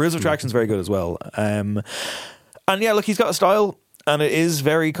 Yeah, Rules of Attraction is very good as well. And yeah, look, he's got a style. And it is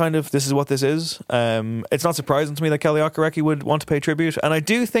very kind of, this is what this is. It's not surprising to me that Kelly Okereke would want to pay tribute. And I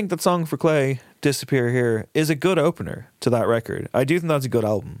do think that Song for Clay, Disappear Here, is a good opener to that record. I do think that's a good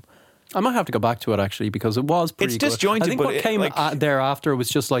album. I might have to go back to it actually, because it was pretty good. It's disjointed. I think what came thereafter was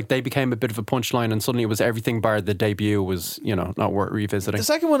just like they became a bit of a punchline, and suddenly it was everything bar the debut was not worth revisiting. The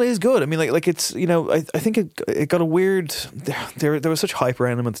second one is good. I mean, like it's I think it got a weird. There was such hype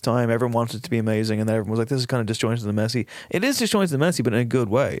around him at the time. Everyone wanted it to be amazing, and then everyone was like, "This is kind of disjointed and messy." It is disjointed and messy, but in a good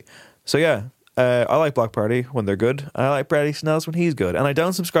way. So yeah. I like Block Party when they're good. I like Bret Easton Ellis when he's good. And I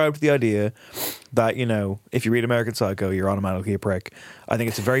don't subscribe to the idea that, if you read American Psycho, you're automatically a prick. I think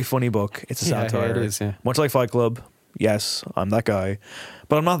it's a very funny book. It's a satire. It is, yeah. Much like Fight Club. Yes, I'm that guy.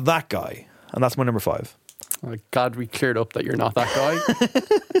 But I'm not that guy. And that's my number 5. Oh, God, we cleared up that you're not that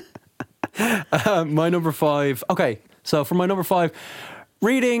guy. My number 5. Okay, so for my number 5,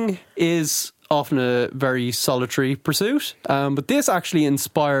 reading is often a very solitary pursuit, but this actually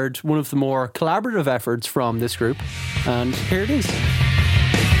inspired one of the more collaborative efforts from this group, and here it is.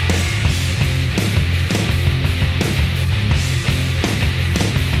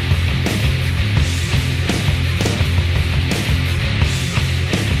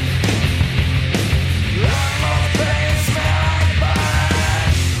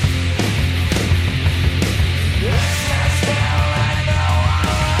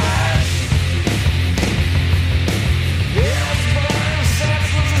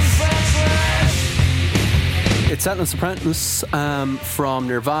 It's Sentinel's Apprentice from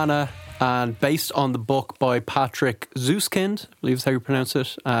Nirvana, and based on the book by Patrick Zuskind, I believe is how you pronounce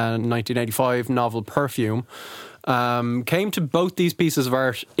it, 1985 novel Perfume. Came to both these pieces of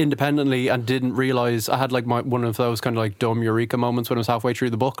art independently and didn't realise. I had like one of those kind of like dumb eureka moments when I was halfway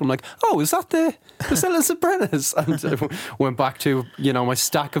through the book. I'm like, oh, is that the Sentinel's Apprentice? And went back to, my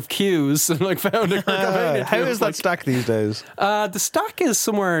stack of cues and like found it. How is that stack these days? The stack is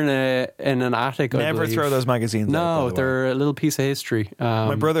somewhere in an attic. Never throw those magazines out. No, they're a little piece of history.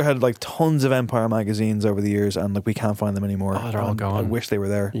 My brother had like tons of Empire magazines over the years, and like we can't find them anymore. Oh, they're all gone. I wish they were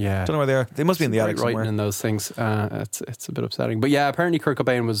there. Yeah, don't know where they are. They must be in the attic somewhere. Writing in those things. It's a bit upsetting, but yeah, apparently Kurt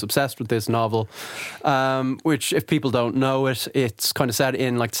Cobain was obsessed with this novel, which, if people don't know it, it's kind of set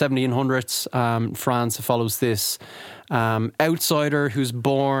in like 1700s France. It follows this outsider who's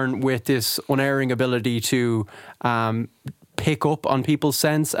born with this unerring ability to pick up on people's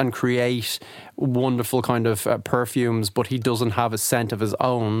scents and create wonderful kind of perfumes, but he doesn't have a scent of his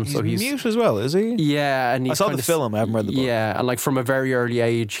own. So he's mute as well, is he? Yeah, and I saw the film. I haven't read the book. Yeah, and like from a very early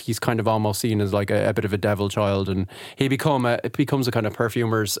age, he's kind of almost seen as like a bit of a devil child, and he becomes a kind of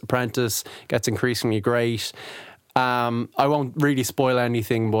perfumer's apprentice. Gets increasingly great. I won't really spoil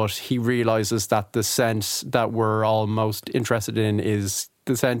anything, but he realizes that the scent that we're all most interested in is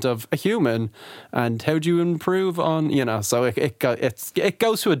the scent of a human, and how do you improve on, so it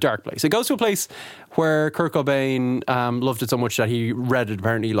goes to a dark place. It goes to a place where Kurt Cobain loved it so much that he read it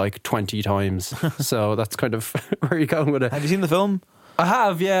apparently like 20 times. So that's kind of where you're going with it. Have you seen the film? I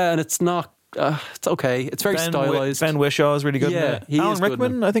have, yeah, and it's not it's okay. It's very stylized. Ben Whishaw is really good. Yeah, in it. Alan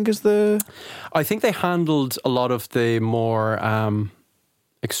Rickman, I think, is the. I think they handled a lot of the more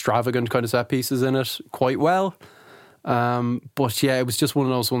extravagant kind of set pieces in it quite well. But yeah, it was just one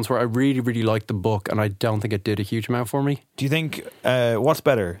of those ones where I really, really liked the book, and I don't think it did a huge amount for me. Do you think what's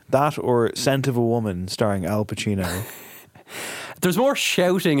better, that or Scent of a Woman starring Al Pacino? There's more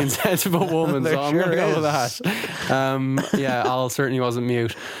shouting in Scent of a Woman, so I'm going to go with that. Yeah, Al certainly wasn't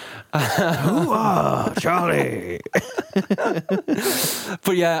mute. Charlie.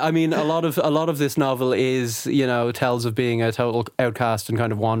 But yeah, I mean, a lot of this novel is, tells of being a total outcast and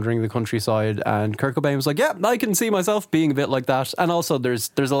kind of wandering the countryside. And Kurt Cobain was like, yeah, I can see myself being a bit like that. And also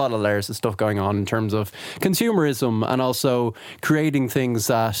there's a lot of layers of stuff going on in terms of consumerism and also creating things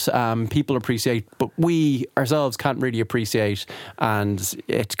that people appreciate, but we ourselves can't really appreciate. And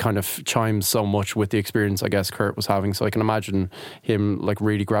it kind of chimes so much with the experience, I guess, Kurt was having. So I can imagine him like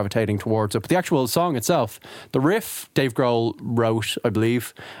really gravitating towards it. But the actual song itself, the riff, Dave Grohl wrote, I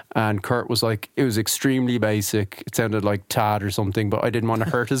believe, and Kurt was like, it was extremely basic. It sounded like Tad or something, but I didn't want to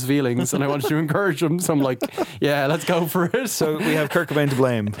hurt his feelings and I wanted to encourage him. So I'm like, yeah, let's go for it. So we have Kurt Cobain to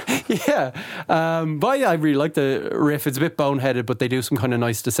blame. Yeah. But yeah, I really like the riff. It's a bit boneheaded, but they do some kind of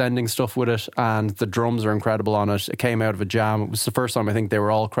nice descending stuff with it, and the drums are incredible on it. It came out of a jam. It was the first time I think they were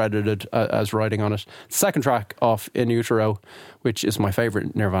all credited as writing on it. Second track off In Utero, which is my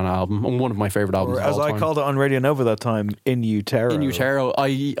favourite Nirvana album, and one of my favourite albums of all time. As I called it on Radio Nova that time, In Utero. In Utero.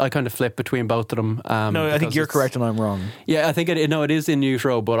 I kind of flip between both of them. No, I think you're correct and I'm wrong. Yeah, I think it is In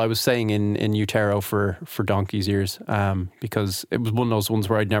Utero, but I was saying in Utero for donkey's years, because it was one of those ones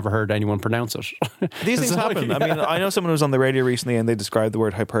where I'd never heard anyone pronounce it. These things happen. Yeah. I mean, I know someone who was on the radio recently and they described the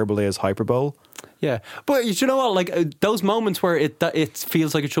word hyperbole as hyperbole. Yeah, but you know what? Like those moments where it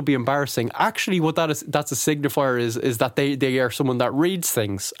feels like it should be embarrassing. Actually, what that's a signifier is that they are someone that reads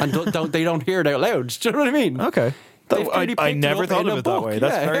things and they don't hear it out loud. Do you know what I mean? Okay. I never thought of it that way.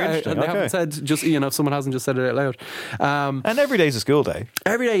 That's very interesting. And they haven't said just someone hasn't just said it out loud. And every day is a school day.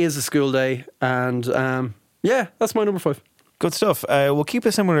 Every day is a school day, and yeah, that's my number 5. Good stuff. We'll keep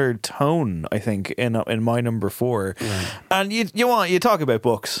a similar tone, I think, in my number 4. Yeah. And you talk about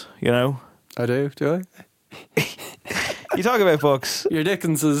books, I do I? You talk about books. Your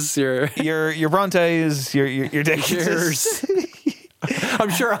Dickenses, your Brontes, your Dickenses. I'm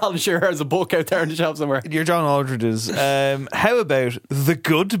sure Alan Shearer has a book out there on the shelf somewhere. Your John Aldridge's. How about The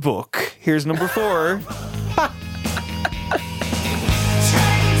Good Book? Here's number 4.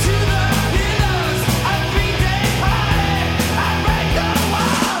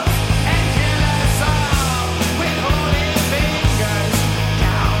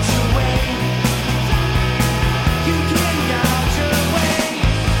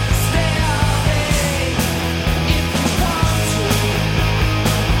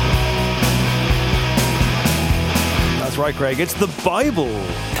 Right, Craig, it's the Bible,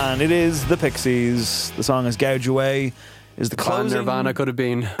 and it is the Pixies. The song is Gouge Away. Is the closing Nirvana could have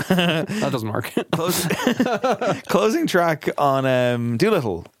been. That doesn't work. Closing track on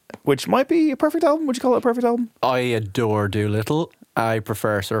Doolittle, which might be a perfect album. Would you call it a perfect album? I adore Doolittle. I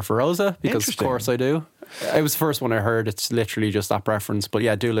prefer Surfer Rosa because, of course, I do. It was the first one I heard. It's literally just that preference. But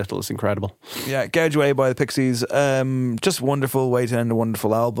yeah, Doolittle is incredible. Yeah, Gouge Away by the Pixies. Just wonderful way to end a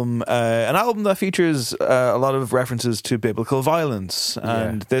wonderful album. An album that features a lot of references to biblical violence.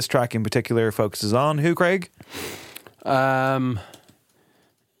 And this track in particular focuses on who, Craig? The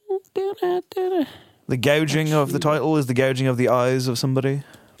gouging of the title is the gouging of the eyes of somebody.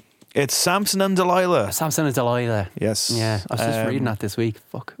 It's Samson and Delilah. Samson and Delilah. Yes. Yeah, I was just reading that this week.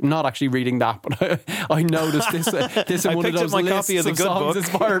 Fuck. I'm not actually reading that, but I noticed this in one of those my lists copy of the good songs book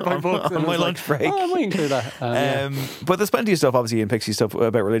inspired by books on my lunch break. I might include that. But there's plenty of stuff, obviously, in Pixie stuff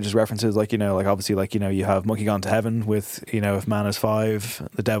about religious references, like obviously, you have Monkey Gone to Heaven with, if man is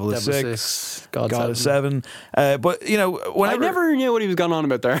 5, the devil is 6, God is 7. But whenever, I never knew what he was going on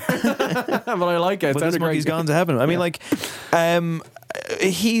about there, but I like it. But this Monkey's Gone to Heaven. I mean,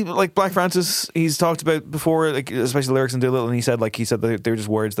 he, like Black Francis, he's talked about before, especially the lyrics in Doolittle, and he said that they're just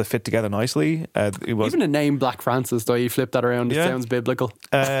words that fit together nicely. Even the name Black Francis, though, you flip that around, it sounds biblical.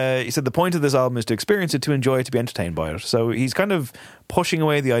 He said the point of this album is to experience it, to enjoy it, to be entertained by it. So he's kind of pushing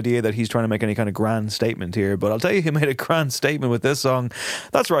away the idea that he's trying to make any kind of grand statement here. But I'll tell you, he made a grand statement with this song.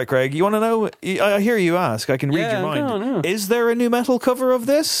 That's right, Craig. You want to know? I hear you ask. I can read your mind. No. Is there a new metal cover of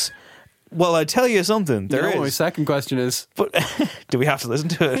this? Well, I tell you something. There is. My second question is, but do we have to listen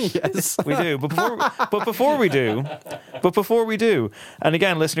to it? Yes, we do. But before we do, and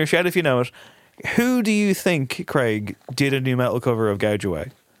again, listener, shout if you know it. Who do you think, Craig, did a new metal cover of Gouge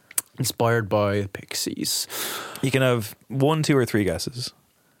Away? Inspired by the Pixies. You can have 1, 2, or 3 guesses.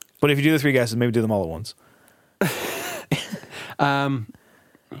 But if you do the 3 guesses, maybe do them all at once.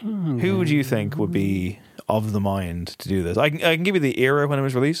 Who would you think would be of the mind to do this? I can give you the era when it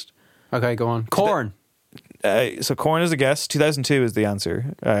was released. Okay, go on. Korn. So Korn is a guess. 2002 is the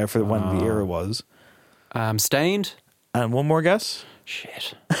answer for when the era was. Stained. And one more guess.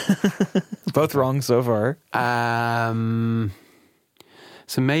 Shit. Both wrong so far.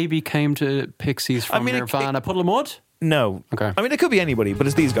 So maybe came to Pixies from Nirvana. Puddle of Mud? No. Okay. I mean, it could be anybody, but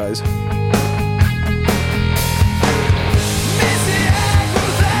it's these guys.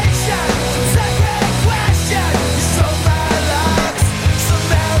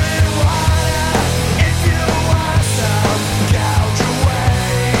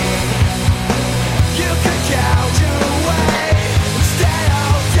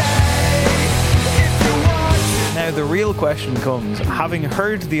 The real question comes, having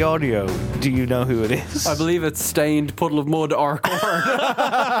heard the audio, do you know who it is? I believe it's Stained, Puddle of Mud, or Korn.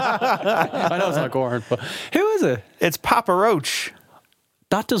 I know it's not Korn, but who is it? It's Papa Roach.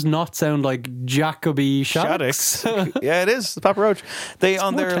 That does not sound like Jacoby Shaddix. Yeah, it is. Papa Roach. They,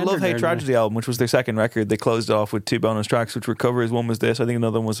 on their Love Hate Tragedy album, which was their second record, they closed it off with 2 bonus tracks, which were covers. One was this. I think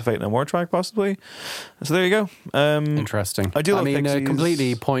another one was a Fate No More track, possibly. So there you go. Interesting. I do love Pixies. A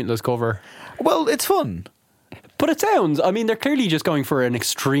completely pointless cover. Well, it's fun. But it sounds, they're clearly just going for an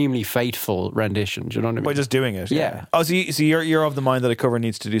extremely faithful rendition. Do you know what I mean? By just doing it. Yeah. Oh, so you're of the mind that a cover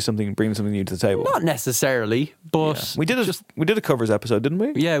needs to do something, bring something new to the table? Not necessarily, but we did a covers episode, didn't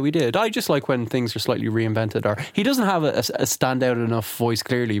we? Yeah, we did. I just like when things are slightly reinvented. Or he doesn't have a standout enough voice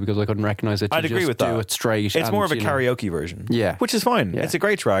clearly because I couldn't recognise it. I'd agree with that. Do it straight. It's more of a karaoke version. Yeah, which is fine. Yeah. It's a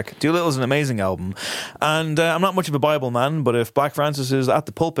great track. Doolittle's an amazing album, and I'm not much of a Bible man, but if Black Francis is at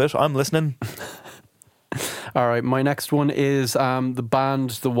the pulpit, I'm listening. All right, my next one is the band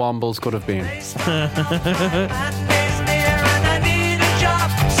The Wombles Could Have Been.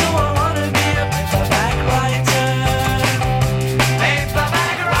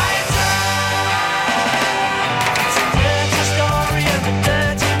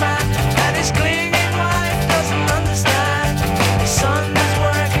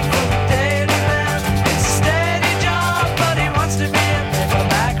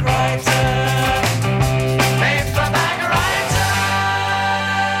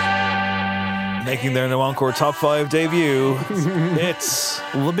 Making their No Encore Top 5 debut, it's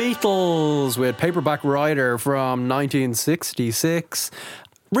The Beatles with Paperback Writer from 1966.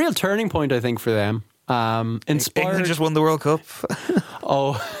 Real turning point, I think, for them. Inspired. England just won the World Cup.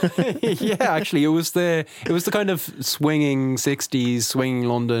 Yeah, actually, it was the kind of swinging 60s, swinging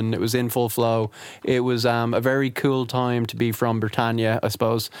London. It was in full flow. It was a very cool time to be from Britannia, I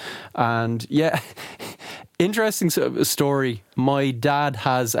suppose. And yeah, interesting story. My dad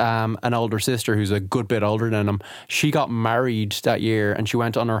has an older sister who's a good bit older than him. She got married that year and she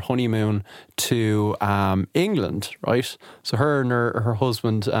went on her honeymoon to England, right? So her and her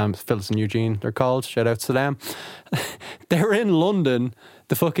husband, Phyllis and Eugene, they're called. Shout out to them. They're in London.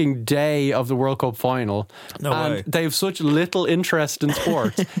 the fucking day of the World Cup final. No and way. they have such little interest in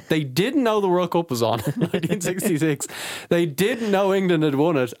sports. They didn't know the World Cup was on in 1966. They didn't know England had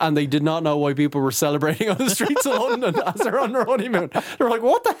won it, and they did not know why people were celebrating on the streets of London as they're on their honeymoon. They were like,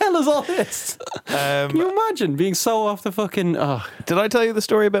 what the hell is all this? Can you imagine being so off the fucking... Did I tell you the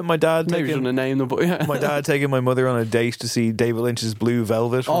story about my dad Maybe shouldn't have named them, but yeah. My dad taking my mother on a date to see David Lynch's Blue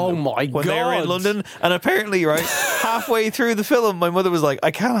Velvet when they were in London, and apparently halfway through the film my mother was like, I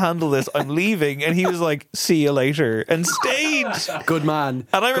can't handle this, I'm leaving, and he was like, see you later, and stayed. Good man.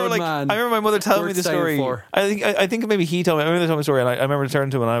 And I remember my mother telling me the story. I think maybe he told me. I remember they told me the story, and I remember turning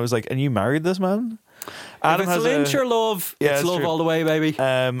to him and I was like, and you married this man? Adam if it's Lynch or love, it's love true. All the way, baby.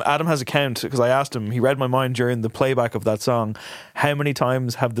 Adam has a count, because I asked him, he read my mind during the playback of that song, how many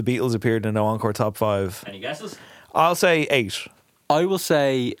times have the Beatles appeared in No Encore Top 5? Any guesses? I'll say 8. I will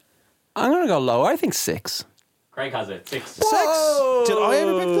say, I'm going to go low. I think 6. Craig has it. 6. Whoa! Did I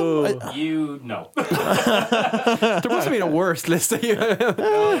ever pick them? No. There must have been a worse list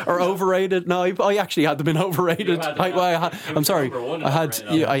or overrated. No, I actually had them been overrated. I'm sorry.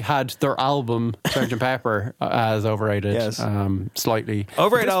 I had their album Sgt. Pepper as overrated. Yes. Slightly.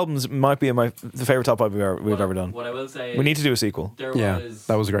 Overrated albums might be the favourite top 5 we've ever done. What I will say, we need to do a sequel.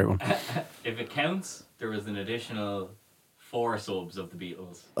 That was a great one. If it counts, there was an additional 4 subs of the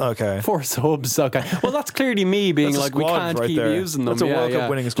Beatles. Okay. 4 subs, okay. Well, that's clearly me being like, we can't keep using them. That's a World Cup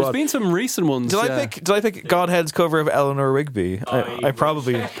winning squad. There's been some recent ones. Did I pick Godhead's cover of Eleanor Rigby? I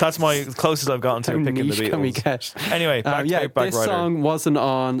probably, that's my closest I've gotten to picking the Beatles. Can we get? Anyway, back this song wasn't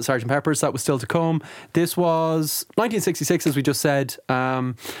on Sgt. Pepper's, that was still to come. This was 1966, as we just said.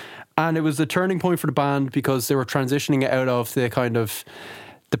 And it was the turning point for the band because they were transitioning out of the kind of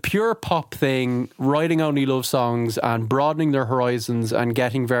the pure pop thing, writing only love songs and broadening their horizons and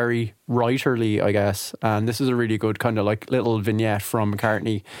getting very writerly, I guess. And this is a really good kind of like little vignette from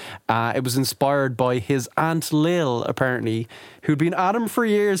McCartney. It was inspired by his Aunt Lil, apparently, who'd been at him for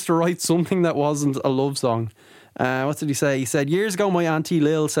years to write something that wasn't a love song. What did he say? He said, years ago my auntie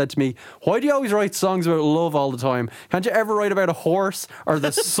Lil said to me, why do you always write songs about love all the time? Can't you ever write about a horse or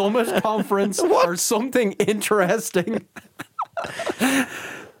the Summit Conference or something interesting?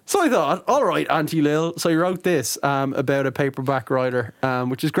 So I thought, all right, Auntie Lil. So he wrote this about a paperback writer,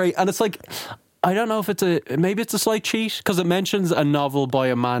 which is great. And it's like, I don't know if maybe it's a slight cheat because it mentions a novel by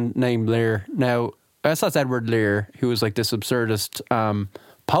a man named Lear. Now, I guess that's Edward Lear, who was like this absurdist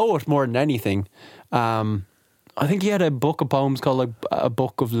poet more than anything. I think he had a book of poems called like A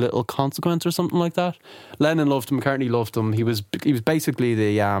Book of Little Consequence or something like that. Lennon loved him, McCartney loved him. He was basically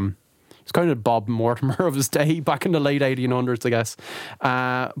the he's kind of Bob Mortimer of his day back in the late 1800s, I guess.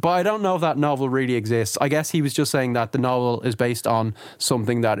 But I don't know if that novel really exists. I guess he was just saying that the novel is based on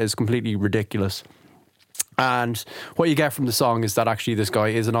something that is completely ridiculous. And what you get from the song is that actually this guy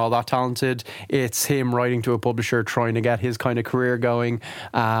isn't all that talented. It's him writing to a publisher trying to get his kind of career going.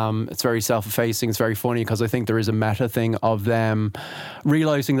 It's very self-effacing. It's very funny because I think there is a meta thing of them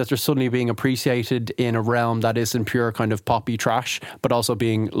realising that they're suddenly being appreciated in a realm that isn't pure kind of poppy trash, but also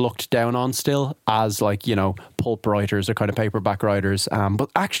being looked down on still as like, you know, pulp writers or kind of paperback writers. But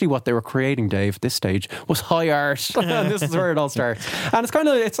actually what they were creating, Dave, at this stage was high art. And this is where it all starts. And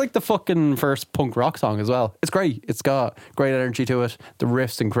it's like the fucking first punk rock song as well. It's great. It's got great energy to it. The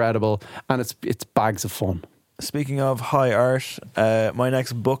riff's incredible, and it's bags of fun. Speaking of high art, my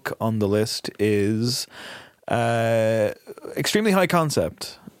next book on the list is Extremely High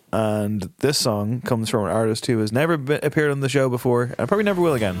Concept, and this song comes from an artist who has never appeared on the show before and probably never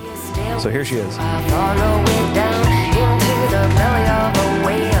will again. So here she is. I follow it down into the belly of a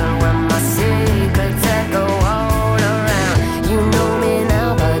whale where my secrets echo all around. You know me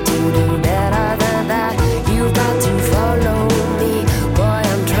now, but you do better than that. You've got to follow me, boy,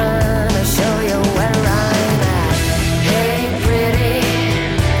 I'm trying to show you where I'm at. Hey pretty,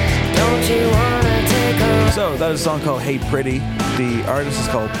 don't you wanna take a... So that is a song called Hey Pretty. The artist is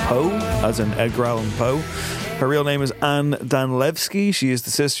called Poe, as in Edgar Allan Poe. Her real name is Anne Danlevsky. She is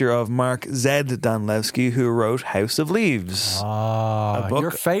the sister of Mark Z. Danlevsky, who wrote House of Leaves. Ah, your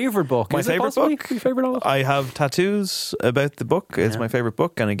favourite book. My favourite book. Your favourite novel? I have tattoos about the book. It's my favourite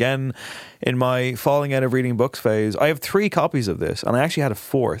book. And again, in my falling out of reading books phase, I have 3 copies of this, and I actually had a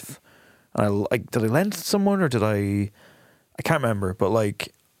 4th. And did I lend it to someone, or did I can't remember, but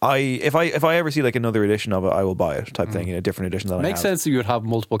like if I ever see like another edition of it, I will buy it type thing in a different edition. That makes sense that you would have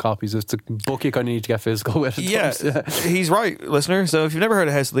multiple copies. It's a book you kind of need to get physical with. Yeah, he's right, listener. So if you've never heard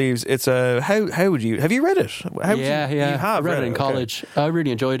of House of Leaves, it's how would you have you read it? You have I read it in college. Okay. I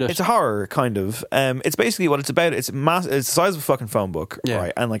really enjoyed it. It's a horror kind of. It's basically what it's about. It's the size of a fucking phone book,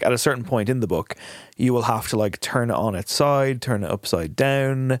 right? And like at a certain point in the book, you will have to like turn it on its side, turn it upside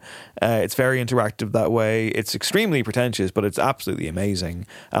down. It's very interactive that way. It's extremely pretentious, but it's absolutely amazing.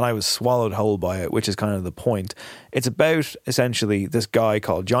 And I was swallowed whole by it, which is kind of the point. It's about essentially this guy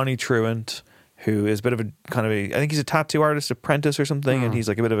called Johnny Truant, who is a bit of I think he's a tattoo artist apprentice or something, and he's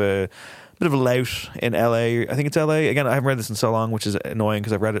like a bit of a lout in LA. I think it's LA. Again, I haven't read this in so long, which is annoying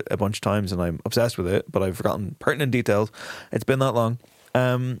because I've read it a bunch of times and I'm obsessed with it, but I've forgotten pertinent details. It's been that long.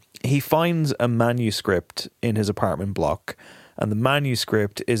 He finds a manuscript in his apartment block, and the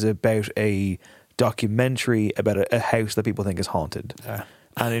manuscript is about a documentary about a house that people think is haunted.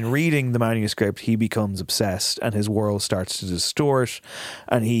 And in reading the manuscript, he becomes obsessed and his world starts to distort,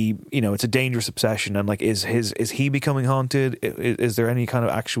 and he, it's a dangerous obsession. And like, is he becoming haunted? Is there any kind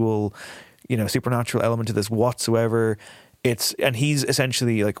of actual, supernatural element to this whatsoever? And he's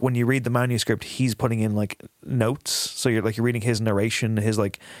essentially like, when you read the manuscript, he's putting in like notes. So you're reading his narration, his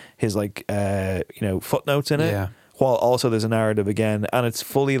footnotes in it, while also there's a narrative again. And it's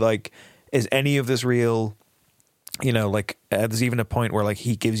fully like, is any of this real? There's even a point where like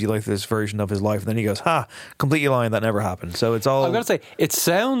he gives you like this version of his life, and then he goes, completely lying, that never happened. So it's all, I've got to say, it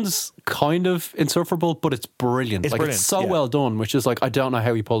sounds kind of insufferable, but it's brilliant. It's so well done, which is like, I don't know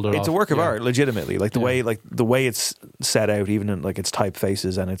how he pulled it off. It's a work of art, legitimately. Like the way it's set out, even in like its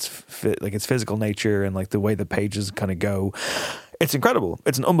typefaces and its physical nature, and like the way the pages kind of go. It's incredible.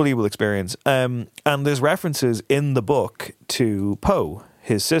 It's an unbelievable experience. And there's references in the book to Poe,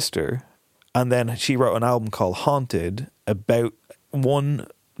 his sister. And then she wrote an album called Haunted about the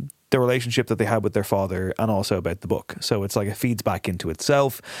relationship that they had with their father, and also about the book. So it's like it feeds back into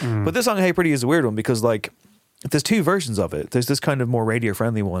itself. But this song Hey Pretty is a weird one because like there's two versions of it. There's this kind of more radio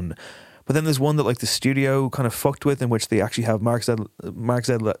friendly one, but then there's one that like the studio kind of fucked with, in which they actually have Mark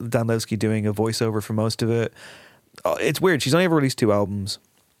Danlewski doing a voiceover for most of it. It's weird. She's only ever released 2 albums.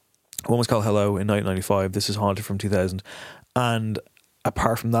 One was called Hello in 1995. This is Haunted from 2000. And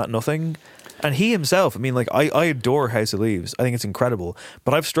apart from that, nothing. And he himself, I mean, like, I adore House of Leaves. I think it's incredible.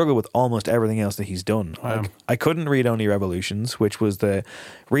 But I've struggled with almost everything else that he's done. Like, I couldn't read Only Revolutions, which was the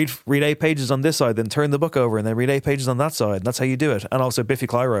read 8 pages on this side, then turn the book over, and then read 8 pages on that side. And that's how you do it. And also Biffy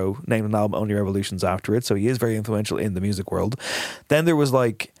Clyro named an album Only Revolutions after it, so he is very influential in the music world. Then there was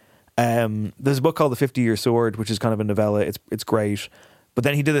like, there's a book called The 50-Year Sword, which is kind of a novella. It's great. But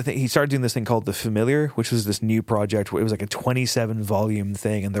then he started doing this thing called The Familiar, which was this new project where it was like a 27-volume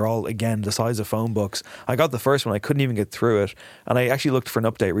thing, and they're all, again, the size of phone books. I got the first one, I couldn't even get through it, and I actually looked for an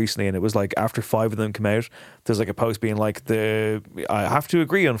update recently, and it was like after 5 of them come out, there's like a post being like, I have to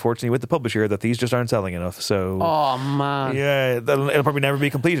agree, unfortunately, with the publisher that these just aren't selling enough. So, oh man, yeah, it'll probably never be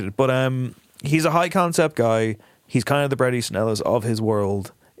completed. But he's a high concept guy. He's kind of the Bret Easton Ellis of his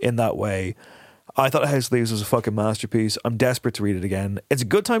world in that way. I thought House of Leaves was a fucking masterpiece. I'm desperate to read it again. It's a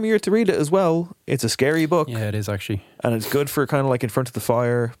good time of year to read it as well. It's a scary book. Yeah, it is actually. And it's good for kind of like in front of the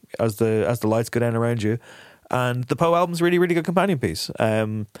fire as the lights go down around you. And the Poe album's really, really good companion piece.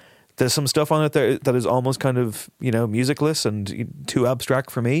 There's some stuff on it that is almost kind of, musicless and too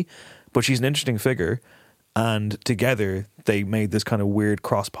abstract for me. But she's an interesting figure. And together they made this kind of weird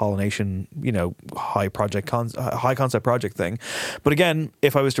cross-pollination, high concept project thing. But again,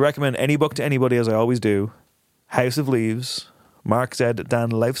 if I was to recommend any book to anybody, as I always do, House of Leaves, Mark Z.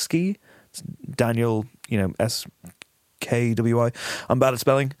 Danlewski, Daniel, S-K-W-I. I'm bad at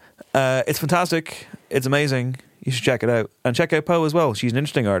spelling. It's fantastic. It's amazing. You should check it out. And check out Poe as well. She's an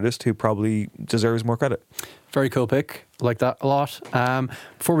interesting artist who probably deserves more credit. Very cool pick. I like that a lot.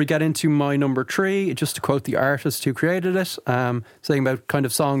 Before we get into my number 3, just to quote the artist who created it, saying about kind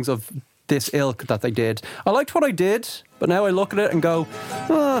of songs of this ilk that they did. I liked what I did, but now I look at it and go,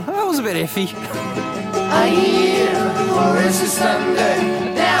 that was a bit iffy. I hear the forest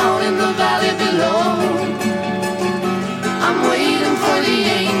thunder down in the valley below. I'm waiting for the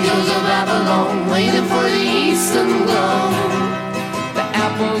angels of Babylon, waiting for the eastern glow. The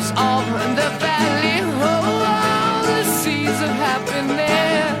apples of the valley, oh, the seeds of happiness.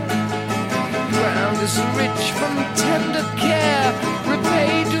 Ground is rich from tender care,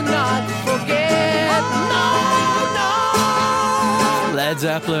 repay, do not forget. No, no. Led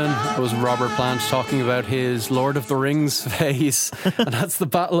Zeppelin was Robert Plant talking about his Lord of the Rings phase, and that's the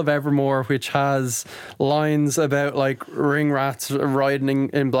Battle of Evermore, which has lines about like ring rats riding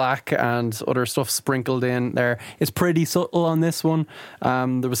in black and other stuff sprinkled in there. It's pretty subtle on this one.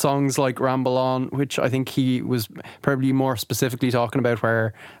 There were songs like Ramble On, which I think he was probably more specifically talking about,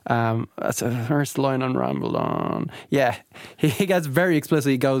 where where's the line on Ramble On? Yeah, he gets very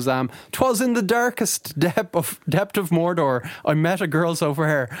explicit. He goes, "'Twas in the darkest depth of Mordor I met a girl so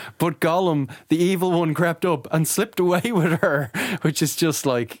fair, but Gollum, the evil one, crept up and slipped away with her," which is just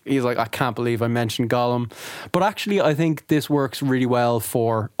like, he's like, I can't believe I mentioned Gollum. But actually, I think this works really well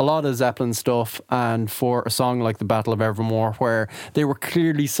for a lot of Zeppelin stuff, and for a song like the Battle of Evermore, where they were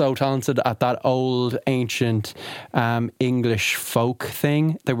clearly so talented at that old, ancient English folk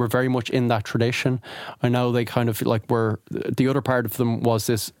thing. They were very much in that tradition. I know they kind of like were, the other part of them was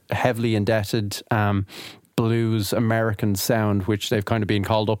this heavily indebted blues American sound, which they've kind of been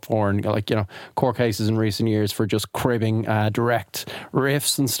called up for, and like, you know, court cases in recent years for just cribbing direct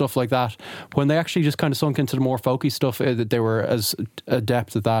riffs and stuff like that. When they actually just kind of sunk into the more folky stuff, that they were as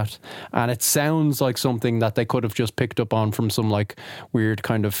adept at that, and it sounds like something that they could have just picked up on from some like weird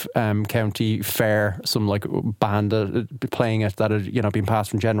kind of county fair, some like band playing it that had, you know, been passed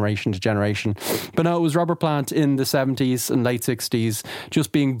from generation to generation. But no, it was Robert Plant in the 70s and late 60s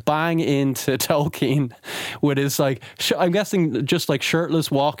just being bang into Tolkien with his like, I'm guessing just like shirtless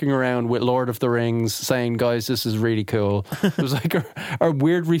walking around with Lord of the Rings saying, guys, this is really cool. It was like a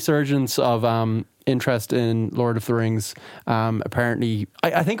weird resurgence of interest in Lord of the Rings. Apparently,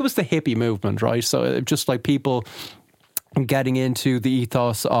 I think it was the hippie movement, right? So just like people getting into the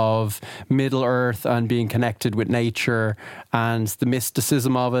ethos of Middle Earth and being connected with nature and the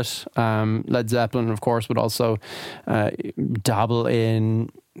mysticism of it. Led Zeppelin, of course, would also dabble in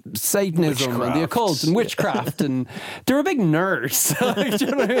Satanism and the occult and witchcraft, and they're big nerds. Do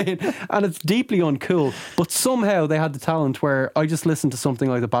you know what I mean? And it's deeply uncool, but somehow they had the talent where I just listened to something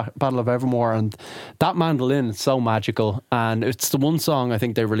like the Battle of Evermore, and that mandolin is so magical. And it's the one song I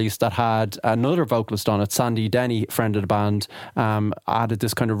think they released that had another vocalist on it, Sandy Denny, friend of the band, added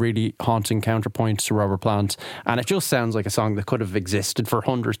this kind of really haunting counterpoint to Robert Plant, and it just sounds like a song that could have existed for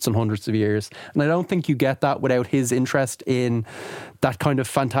hundreds and hundreds of years. And I don't think you get that without his interest in that kind of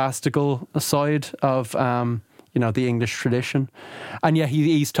fantastical side of you know, the English tradition. And yeah,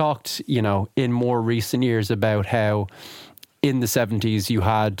 he's talked, you know, in more recent years about how in the 70s you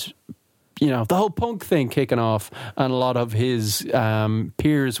had, you know, the whole punk thing kicking off, and a lot of his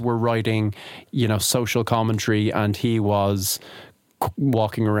peers were writing, you know, social commentary, and he was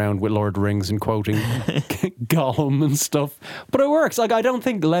walking around with Lord of the Rings and quoting Gollum and stuff. But it works. Like, I don't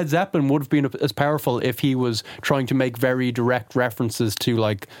think Led Zeppelin would have been as powerful if he was trying to make very direct references to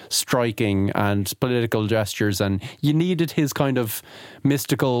like striking and political gestures, and you needed his kind of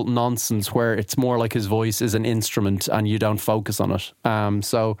mystical nonsense where it's more like his voice is an instrument and you don't focus on it.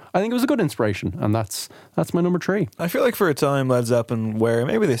 So I think it was a good inspiration, and that's my number 3. I feel like for a time Led Zeppelin, where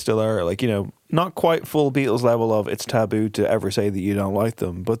maybe they still are, like, you know, not quite full Beatles level of it's taboo to ever say that you don't like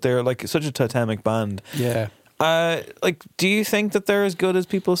them, but they're like such a totemic band. Yeah. Like, do you think that they're as good as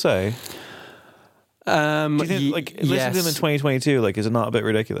people say? Do you think, like, listen to them in 2022, like, is it not a bit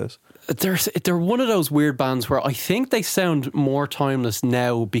ridiculous? They're one of those weird bands where I think they sound more timeless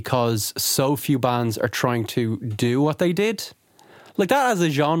now because so few bands are trying to do what they did. Like, that as a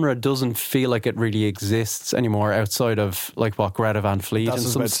genre doesn't feel like it really exists anymore outside of like what Greta Van Fleet and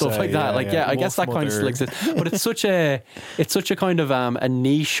some stuff like that. Like, yeah, I guess that kind of still exists, but it's such a kind of a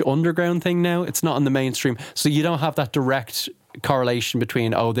niche underground thing now. It's not in the mainstream, so you don't have that direct correlation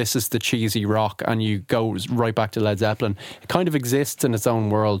between, oh, this is the cheesy rock, and you go right back to Led Zeppelin. It kind of exists in its own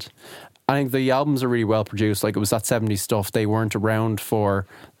world. I think the albums are really well produced. Like, it was that 70s stuff. They weren't around for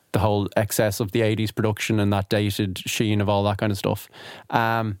the whole excess of the 80s production and that dated sheen of all that kind of stuff.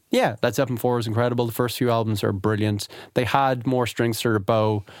 Yeah, Led Zeppelin 4 is incredible. The first few albums are brilliant. They had more strings to their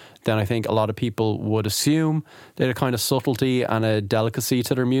bow than I think a lot of people would assume. They had a kind of subtlety and a delicacy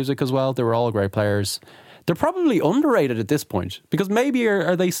to their music as well. They were all great players. They're probably underrated at this point, because maybe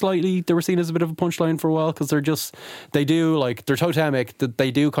are they slightly, they were seen as a bit of a punchline for a while, because they're totemic, that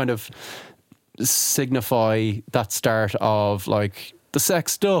they do kind of signify that start of like the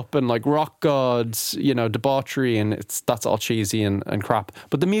sexed up and like rock gods, you know, debauchery, and that's all cheesy and crap.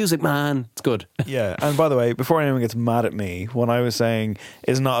 But the music, man, it's good. Yeah, and by the way, before anyone gets mad at me, when I was saying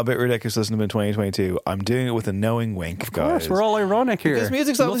it's not a bit ridiculous listening to them in 2022, I'm doing it with a knowing wink, of course, guys. We're all ironic here. Because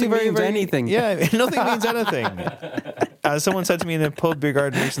music's obviously nothing means anything. Yeah, nothing means anything. As someone said to me in a pub beer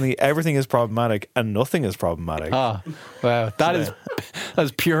garden recently, everything is problematic and nothing is problematic. Ah, wow. That's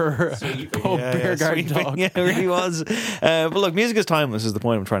pure pub beer garden talk. Yeah, it really was. But look, music is timeless is the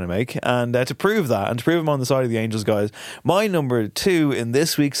point I'm trying to make. And to prove that, and to prove I'm on the side of the Angels, guys, my number 2 in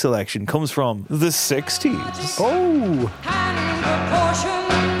this week's selection comes from the 60s. Oh!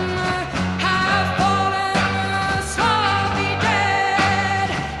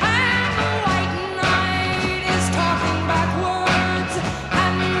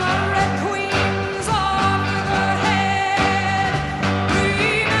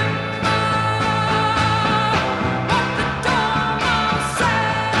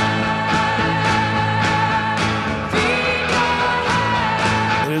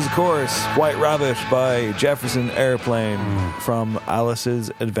 Of course, White Rabbit by Jefferson Airplane from Alice's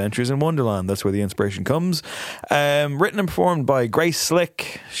Adventures in Wonderland. That's where the inspiration comes. Written and performed by Grace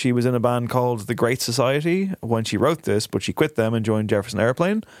Slick. She was in a band called The Great Society when she wrote this, but she quit them and joined Jefferson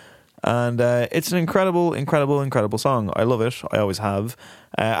Airplane. And it's an incredible, incredible, incredible song. I love it. I always have.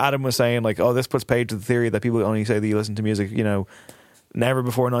 Adam was saying, like, oh, this puts paid to the theory that people only say that you listen to music, you know, never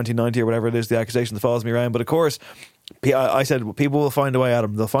before 1990 or whatever it is, the accusation that follows me around. But of course, I said people will find a way,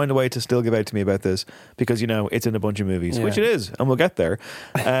 Adam. They'll find a way to still give out to me about this because, you know, it's in a bunch of movies, which it is, and we'll get there.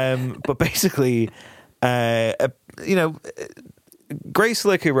 But basically, you know, Grace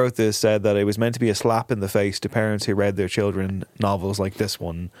Slick, who wrote this, said that it was meant to be a slap in the face to parents who read their children novels like this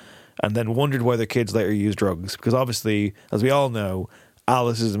one and then wondered why their kids later used drugs. Because obviously, as we all know,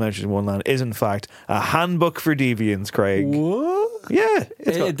 Alice's Adventures in Wonderland is in fact a handbook for deviants, Craig. What? Yeah,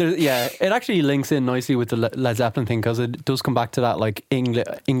 it actually links in nicely with the Led Zeppelin thing because it does come back to that like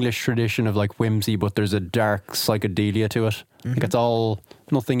English tradition of like whimsy, but there's a dark psychedelia to it. Like it's all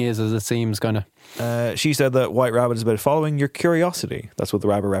nothing is as it seems, kind of. She said that White Rabbit is about following your curiosity. That's what the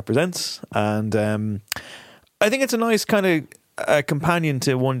rabbit represents, and I think it's a nice kind of a companion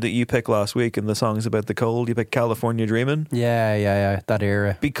to one that you picked last week in the songs about the cold. You picked California Dreamin'. Yeah, that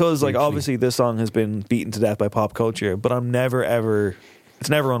era. Because like obviously this song has been beaten to death by pop culture, but it's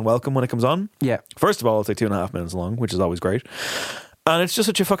never unwelcome when it comes on. Yeah. First of all, it's like 2.5 minutes long, which is always great. And it's just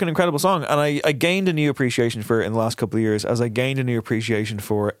such a fucking incredible song. And I gained a new appreciation for it in the last couple of years, as I gained a new appreciation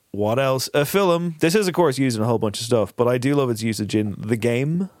for what else? A film. This is, of course, used in a whole bunch of stuff, but I do love its usage in The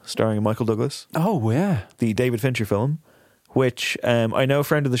Game, starring Michael Douglas. Oh, yeah. The David Fincher film, which I know a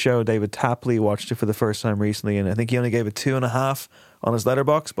friend of the show, David Tapley, watched it for the first time recently, and I think he only gave it 2.5 on his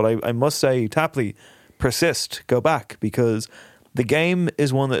letterbox. But I must say, Tapley, persist, go back, because The Game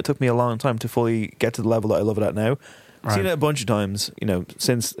is one that it took me a long time to fully get to the level that I love it at now. I've seen it a bunch of times, you know,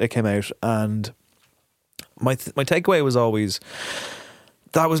 since it came out, and my takeaway was always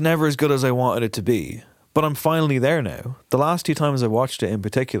that was never as good as I wanted it to be. But I'm finally there now. The last 2 times I watched it in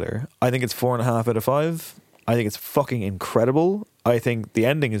particular, I think it's 4.5 out of 5. I think it's fucking incredible. I think the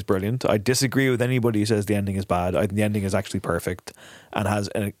ending is brilliant. I disagree with anybody who says the ending is bad. I think the ending is actually perfect and has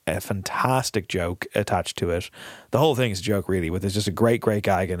a fantastic joke attached to it. The whole thing is a joke, really, with there's just a great, great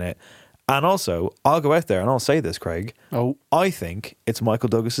gag in it. And also, I'll go out there and I'll say this, Craig. Oh, I think it's Michael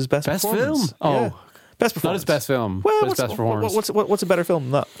Douglas's best performance. Film? Oh, yeah. Best performance. Not his best film. Well, his best performance. What's a better film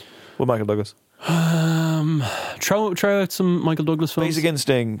than that with Michael Douglas? Try out some Michael Douglas films. Basic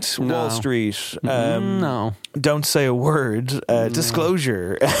Instinct, No. Wall Street. No. Don't Say a Word.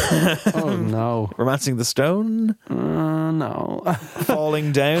 Disclosure. Oh no. Romancing the Stone. No.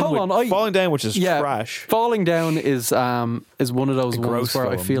 Falling Down. Hold on, Falling Down, which is trash. Falling Down is one of those ones where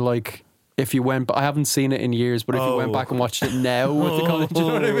I feel like if you went, but I haven't seen it in years, but if you went back and watched it now with the college, you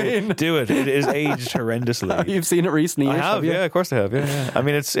know what I mean? Do it. It is aged horrendously. You've seen it recently. I have, yeah, of course I have. Yeah. I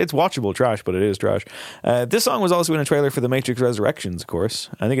mean, it's watchable trash, but it is trash. This song was also in a trailer for The Matrix Resurrections, of course.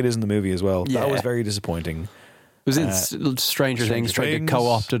 I think it is in the movie as well. Yeah. That was very disappointing. It was in Stranger Things, tried to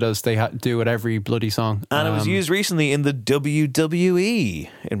co-opt it as they do with every bloody song. And it was used recently in the WWE,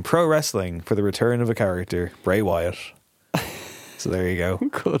 in pro wrestling, for the return of a character, Bray Wyatt. So there you go.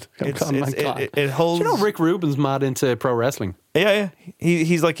 Good. It holds. Do you know Rick Rubin's mad into pro wrestling? Yeah.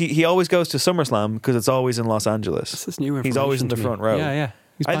 He's like he always goes to SummerSlam because it's always in Los Angeles. This is new information. He's always in the front row. Yeah.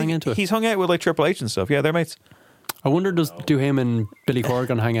 He's bang into it. He's hung out with like Triple H and stuff. Yeah, they're mates. I wonder do him and Billy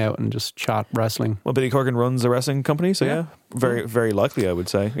Corgan hang out and just chat wrestling? Well, Billy Corgan runs a wrestling company, so yeah, very, very likely, I would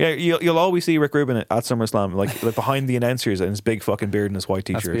say. Yeah, you'll always see Rick Rubin at SummerSlam, like behind the announcers in his big fucking beard and his white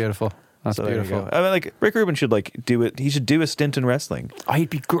t-shirt. That's beautiful. That's beautiful. I mean, like Rick Rubin should do it. He should do a stint in wrestling. Oh, he'd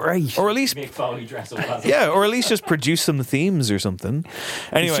be great. Or at least Mick Foley dress up as or at least just produce some themes or something.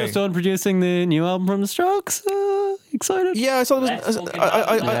 Anyway, he's just done producing the new album from The Strokes. Excited? Yeah, I saw there was.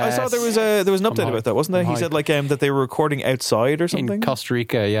 I saw there was an update about that, wasn't there? He said that they were recording outside or something in Costa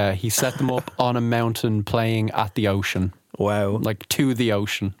Rica. Yeah, he set them up on a mountain, playing at the ocean. Wow. Like to the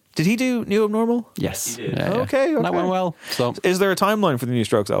ocean. Did he do New Abnormal? Yes. He did. Yeah, Okay. That went well. So, is there a timeline for the New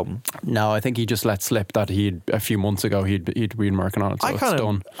Strokes album? no, I think he just let slip that a few months ago he'd been working on it. So it's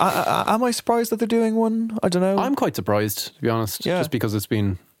done. Am I surprised that they're doing one? I don't know. I'm quite surprised, to be honest, just because it's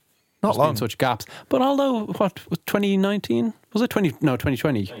been not long, such gaps. But although 2019 was it 2020?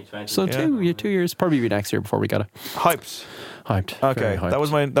 2020. So 2 years, probably be next year before we get it. Hyped. Okay, that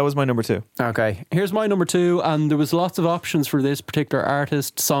was my number 2. Okay, here's my number 2, and there was lots of options for this particular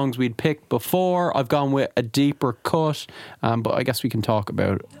artist, songs we'd picked before. I've gone with a deeper cut, but I guess we can talk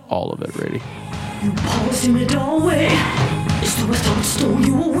about all of it, really. You paused in the doorway. It's the West End stole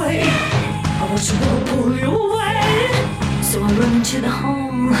you away. I want to go pull you away. So I run into the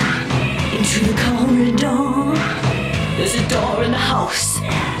hall, into the corridor. There's a door in the house.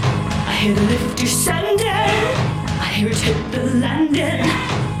 I hear the lift descending. I hear it hit the landing.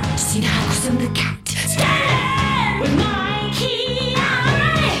 See the house and the cat stand with my key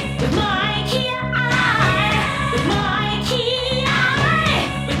eye, with my key eye, with my key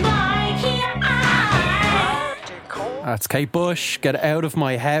eye, with my key eye. That's Kate Bush, Get Out of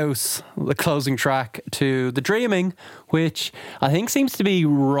My House, the closing track to The Dreaming, which I think seems to be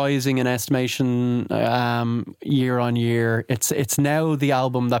rising in estimation year on year. It's now the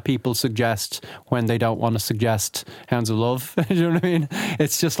album that people suggest when they don't want to suggest Hounds of Love. Do you know what I mean?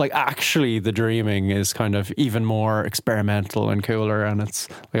 It's just like, actually, The Dreaming is kind of even more experimental and cooler, and it's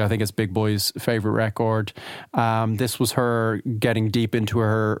like, I think it's Big Boy's favourite record. This was her getting deep into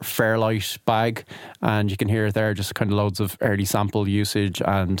her Fairlight bag, and you can hear it there, just kind of loads of early sample usage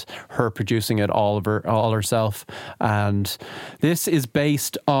and her producing it all herself. And this is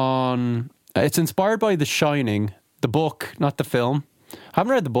based on, it's inspired by The Shining, the book, not the film. I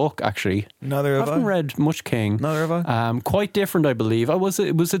haven't read the book, actually. Neither have I. I haven't read much King. Neither have I. Quite different, I believe. Was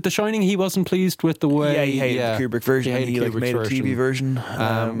it The Shining? He wasn't pleased with the way... Yeah, he hated the Kubrick version. He made a TV version.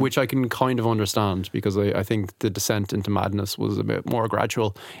 Which I can kind of understand, because I think the descent into madness was a bit more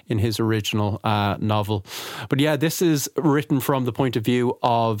gradual in his original novel. But yeah, this is written from the point of view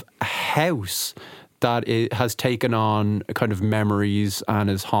of a house that it has taken on kind of memories and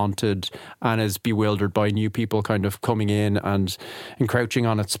is haunted and is bewildered by new people kind of coming in and encroaching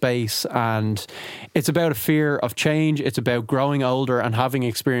on its space. And it's about a fear of change. It's about growing older and having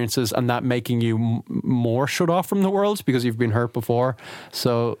experiences and that making you more shut off from the world because you've been hurt before.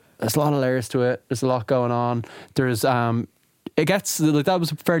 So there's a lot of layers to it. There's a lot going on. There's it gets, like, that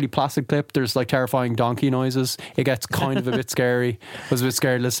was a fairly placid clip. There's like terrifying donkey noises. It gets kind of a bit scary. I was a bit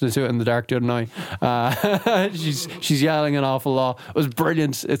scared listening to it in the dark the other night. She's yelling an awful lot. It was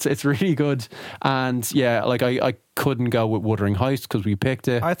brilliant. It's really good. And yeah, like I couldn't go with Wuthering Heights because we picked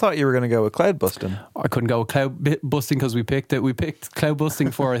it. I thought you were going to go with Cloud Busting. I couldn't go with Cloud Busting because we picked it. We picked Cloud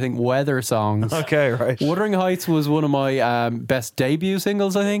Busting for, I think, weather songs. Okay, right. Wuthering Heights was one of my best debut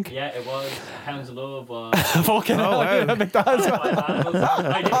singles, I think. Yeah, it was. Hounds of Love was... Fucking hell, wow. I think that's...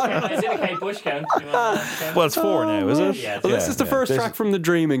 I did a Kate Bush count. Well, it's 4 now, is it? Yeah, well, this is the first track from The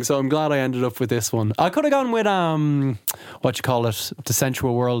Dreaming, so I'm glad I ended up with this one. I could have gone with The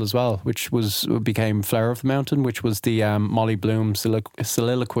Sensual World as well, which became Flower of the Mountain, which was the Molly Bloom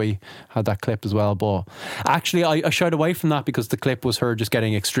soliloquy, had that clip as well. But actually I shied away from that because the clip was her just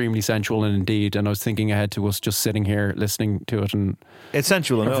getting extremely sensual and indeed, and I was thinking ahead to us just sitting here listening to it and it's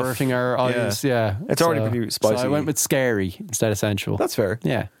sensual enough, averting our eyes. Yeah, it's already pretty spicy. So I went with scary instead of sensual. That's fair.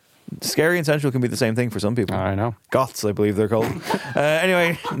 Yeah. Scary and sensual can be the same thing for some people. I know. Goths, I believe they're called.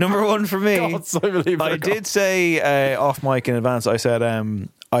 Anyway, number 1 for me. Goths, I believe they're called. Did say off mic in advance, I said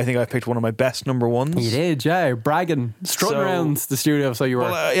I think I picked one of my best number 1s. You did, yeah. Bragging, strutting around the studio, so you were.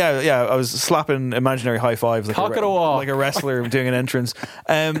 Well, yeah. I was slapping imaginary high fives like like a wrestler doing an entrance.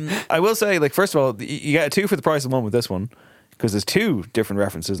 I will say, like, first of all, you get a 2 for the price of 1 with this one because there's 2 different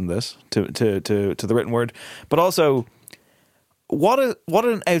references in this to the written word, but also. What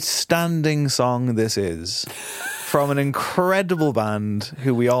an outstanding song this is from an incredible band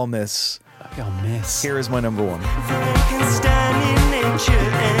who we all miss. Here is my number 1.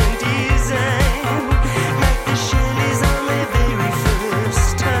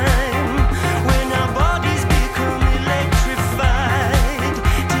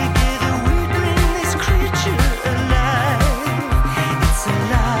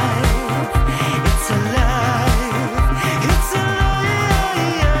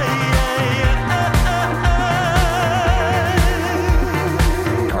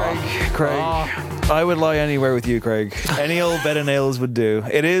 I would lie anywhere with you, Craig. Any old Bed of Nails would do.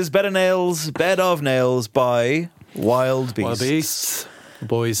 It is Bed of Nails by Wild Beasts.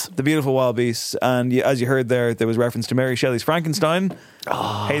 Boys. The Beautiful Wild Beasts. And as you heard there was reference to Mary Shelley's Frankenstein.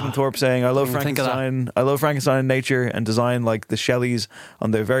 Hayden Thorpe saying, I love Frankenstein. I love Frankenstein in nature and design like the Shelleys on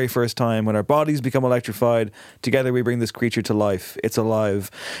their very first time. When our bodies become electrified, together we bring this creature to life. It's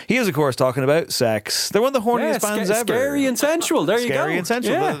alive. He is, of course, talking about sex. They're one of the horniest bands ever. Scary and sensual. There you go. Scary and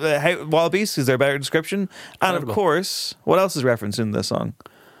sensual. Yeah. Wild Beasts is their better description. And of course, what else is referenced in this song?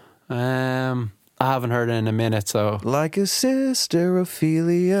 I haven't heard it in a minute, so... Like a sister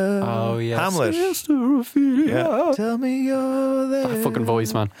Ophelia. Oh, yes. Hamlet. Sister Ophelia. Yeah. Tell me you're there. That fucking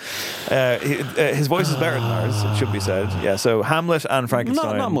voice, man. His voice is better than ours, it should be said. Yeah, so Hamlet and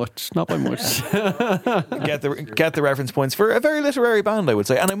Frankenstein. Not much. Not by much. get the reference points for a very literary band, I would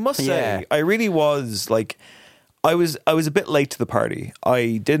say. And I must say, I really was, like... I was a bit late to the party.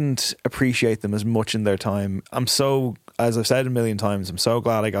 I didn't appreciate them as much in their time. I'm so, as I've said a million times, I'm so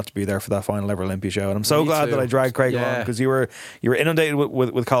glad I got to be there for that final ever Olympia show, and I'm so glad that I dragged Craig along, because you were inundated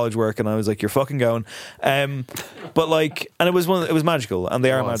with college work, and I was like, you're fucking going. But like, and it was magical, and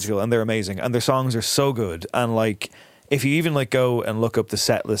they are magical, and they're amazing, and their songs are so good, and like, if you even like go and look up the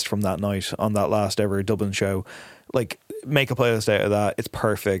set list from that night on that last ever Dublin show, like make a playlist out of that. It's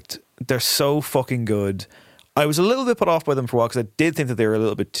perfect. They're so fucking good. I was a little bit put off by them for a while because I did think that they were a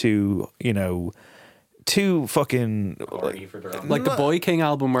little bit too, too fucking like the Boy King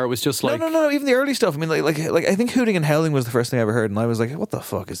album where it was just like no, even the early stuff. I mean, like I think Hooting and Howling was the first thing I ever heard, and I was like, what the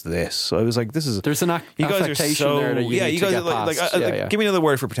fuck is this? So I was like, this is there's an you guys are so there that you need to get past. Give me another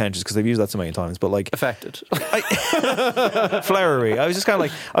word for pretentious, because they've used that so many times, but like affected, flowery. I was just kind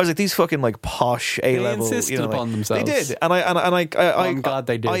of like these fucking like posh A-level. They insisted upon themselves. They did, and I'm glad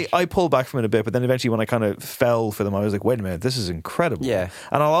they did. I pulled back from it a bit, but then eventually when I kind of fell for them, I was like, wait a minute, this is incredible. Yeah,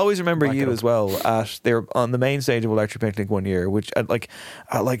 and I'll always remember you as well. They were on the main stage of Electric Picnic one year, which at like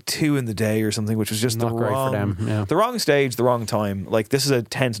 2 in the day or something, which was just not great for them. Yeah. The wrong stage, the wrong time. Like, this is a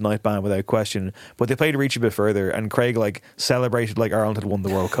 10th night band without question, but they played to reach a bit further, and Craig like celebrated like Ireland had won the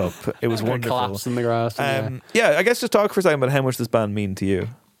World Cup. It was wonderful. Collapsed in the grass. Yeah, I guess just talk for a second about how much this band mean to you.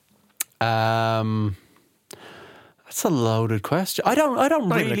 That's a loaded question. I don't Not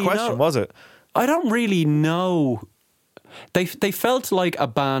really even a question, know. Was it? I don't really know. They felt like a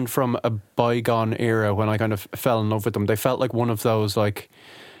band from a bygone era when I kind of fell in love with them. They felt like one of those like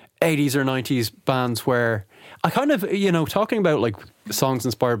 80s or 90s bands where I kind of, talking about like songs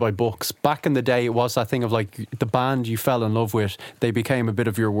inspired by books, back in the day it was that thing of like the band you fell in love with, they became a bit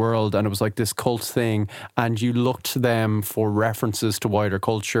of your world, and it was like this cult thing, and you looked to them for references to wider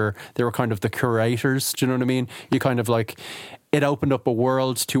culture. They were kind of the curators, do you know what I mean? You kind of like, it opened up a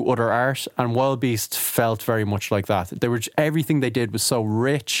world to other art, and Wild Beasts felt very much like that. They were everything they did was so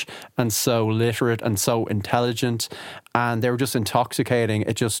rich and so literate and so intelligent, and they were just intoxicating.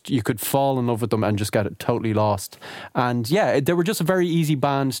 You could fall in love with them and just get totally lost. And yeah, they were just a very easy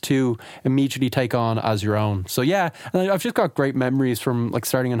band to immediately take on as your own. So yeah, and I've just got great memories from like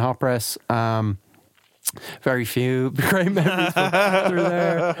starting in Hot Press. Very few great memories through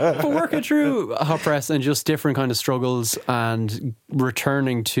there, but working through Hot Press and just different kind of struggles and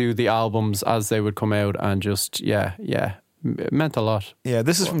returning to the albums as they would come out, and just it meant a lot. Yeah,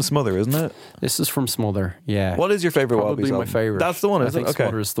 this is from Smother, isn't it? This is from Smother. Yeah. What is your favourite Wild Beasts album? Probably my favourite. That's the one. I think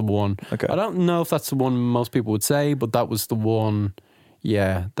Smother is the one. Okay. I don't know if that's the one most people would say, but that was the one.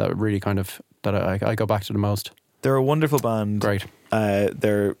 Yeah, that really kind of that I go back to the most. They're a wonderful band. Great.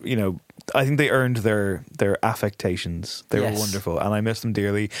 They're I think they earned their affectations. They were wonderful, and I miss them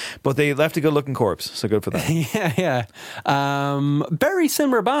dearly. But they left a good-looking corpse, so good for them. Yeah. Very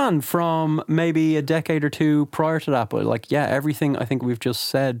similar band from maybe a decade or two prior to that, but everything I think we've just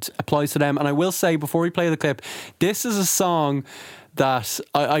said applies to them. And I will say, before we play the clip, this is a song that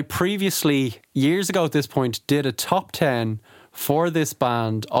I previously, years ago at this point, did a top 10 for this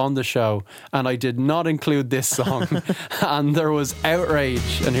band on the show, and I did not include this song. And there was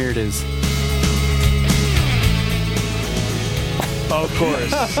outrage, and here it is. Of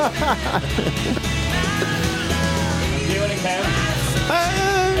course. Do you want to count?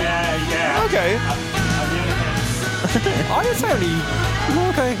 Yeah. Okay. I was only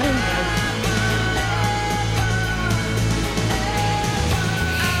okay.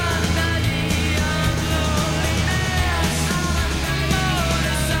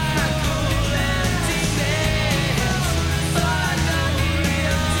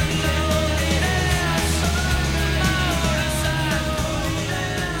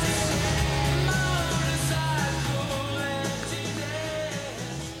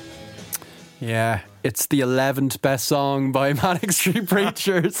 Yeah, it's the 11th best song by Manic Street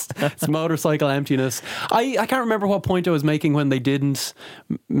Preachers. It's Motorcycle Emptiness. I can't remember what point I was making when they didn't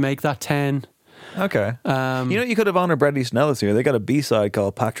make that 10. Okay. You could have honoured Bret Easton Ellis here. They got a B-side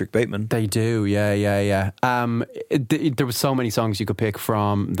called Patrick Bateman. They do, yeah. There was so many songs you could pick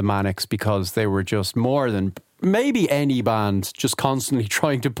from the Manics because they were just more than maybe any band, just constantly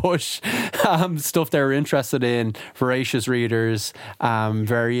trying to push stuff they were interested in. Voracious readers,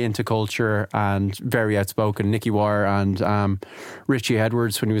 very into culture and very outspoken. Nicky Wire and Richie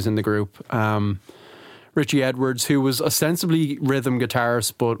Edwards when he was in the group. Richie Edwards, who was ostensibly rhythm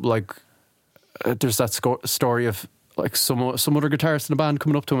guitarist, but like there's that story of like some other guitarist in the band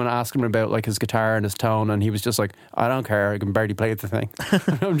coming up to him and asking him about like his guitar and his tone, and he was just like, I don't care, I can barely play the thing.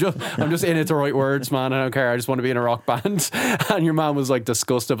 I'm just in it to write words, man. I don't care, I just want to be in a rock band. And your man was like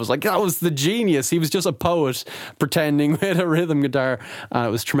disgusted. Was like, that was the genius. He was just a poet pretending with a rhythm guitar.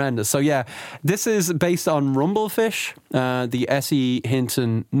 It was tremendous. So yeah, this is based on Rumblefish, the S.E.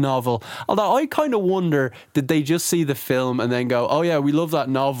 Hinton novel. Although I kind of wonder, did they just see the film and then go, oh yeah, we love that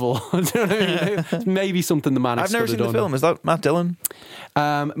novel? Do you know what I mean? Maybe something the Manics I've never seen the film. Is that Matt Dillon?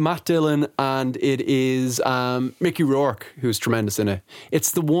 Matt Dillon, and it is Mickey Rourke, who's tremendous in it.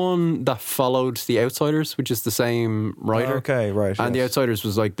 It's the one that followed The Outsiders, which is the same writer. Okay, right. And The Outsiders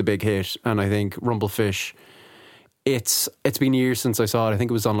was like the big hit, and I think Rumblefish, it's been years since I saw it. I think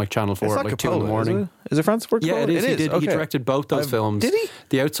it was on like Channel 4 at like 2 in the morning. Is it Francis Ford Coppola? Yeah, it is. It He is. Okay. He directed both those films. Did he?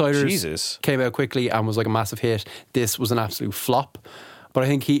 The Outsiders came out quickly and was like a massive hit. This was an absolute flop. But I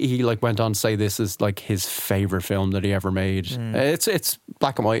think he like went on to say this is like his favourite film that he ever made. It's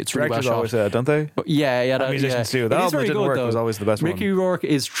black and white. It's really well shot. Always say that, don't they? But yeah. Musicians do. That album that didn't work was always the best one. Mickey Rourke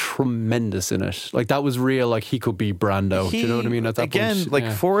is tremendous in it. Like that was real. Like he could be Brando. Do you know what I mean? At that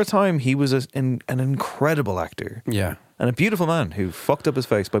point, for a time, he was an incredible actor. Yeah. And a beautiful man who fucked up his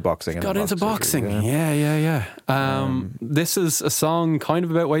face by boxing. Got into boxing. Yeah. This is a song kind of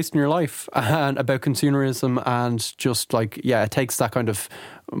about wasting your life and about consumerism and just like, it takes that kind of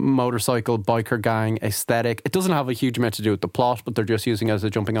motorcycle biker gang aesthetic. It doesn't have a huge amount to do with the plot, but they're just using it as a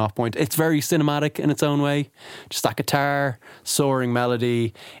jumping off point. It's very cinematic in its own way. Just that guitar, soaring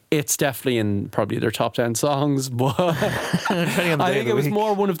melody. It's definitely in probably their top 10 songs, but I think it was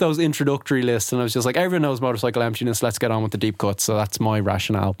more one of those introductory lists, and I was just like, everyone knows Motorcycle Emptiness, let's get on with the deep cuts. So that's my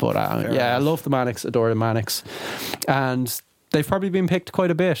rationale. But I love the Manics, adore the Manics, and they've probably been picked quite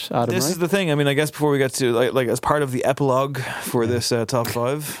a bit, Adam. This is the thing. I mean, I guess before we get to like as part of the epilogue for this top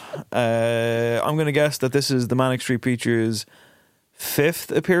 5, I'm going to guess that this is the Manic Street Preachers'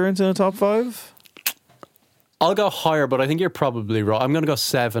 5th appearance in a top 5. I'll go higher, but I think you're probably right. I'm going to go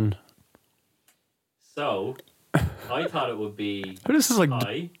 7. So, I thought it would be this is like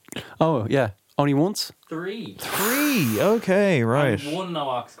high. Oh yeah, only once. 3. Okay, right. And 1 no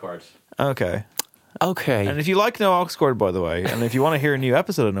aux chord. Okay. And if you like No Aux Chord, by the way, and if you want to hear a new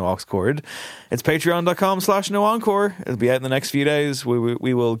episode of No Aux Chord, it's patreon.com/No Encore. It'll be out in the next few days.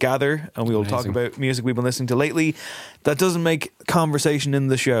 We will gather and we will talk about music we've been listening to lately that doesn't make conversation in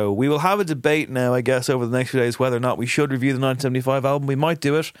the show. We will have a debate now, I guess, over the next few days whether or not we should review the 1975 album. We might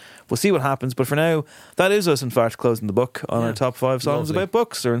do it. We'll see what happens. But for now, that is us, in fact, closing the book on our top 5 songs about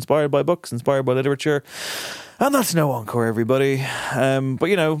books or inspired by books, inspired by literature. And that's No Encore, everybody. But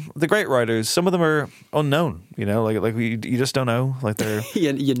the great writers, some of them are unknown. Like you just don't know. Like they're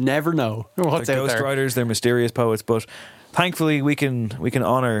you never know what's out there. Ghostwriters, they're mysterious poets. But thankfully, we can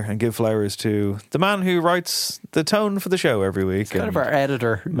honour and give flowers to the man who writes the tone for the show every week. It's kind of our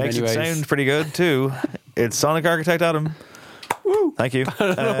editor. Makes it sound pretty good too. It's Sonic Architect Adam. Woo. Thank you. I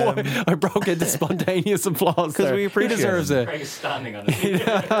don't know why I broke into spontaneous applause because we appreciate he deserves him. Craig is standing on it.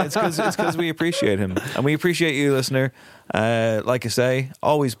 It's because we appreciate him, and we appreciate you, listener. Like I say,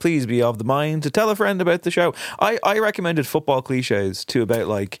 always please be of the mind to tell a friend about the show. I recommended football cliches to about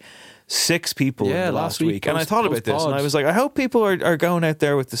like 6 people in the last week, and I thought about this, and I was like, I hope people are going out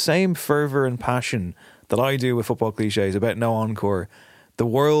there with the same fervour and passion that I do with football cliches about No Encore the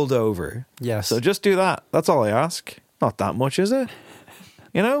world over. Yes. So just do that. That's all I ask. Not that much, is it?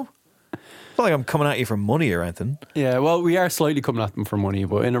 It's not like I'm coming at you for money or anything. Yeah, well, we are slightly coming at them for money,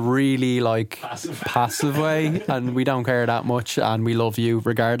 but in a really passive way, and we don't care that much, and we love you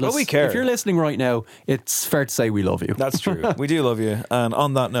regardless. Well, we care. If you're listening right now, it's fair to say we love you. That's true. We do love you. And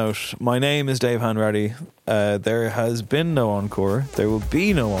on that note, my name is Dave Hanratty. There has been no encore. There will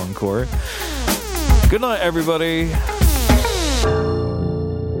be no encore. Good night, everybody.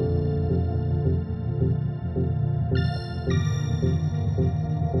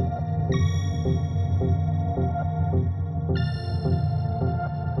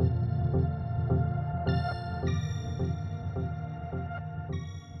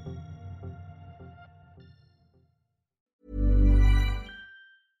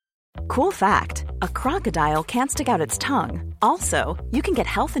 Cool fact, a crocodile can't stick out its tongue. Also, you can get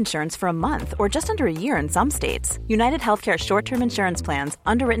health insurance for a month or just under a year in some states. United Healthcare short-term insurance plans,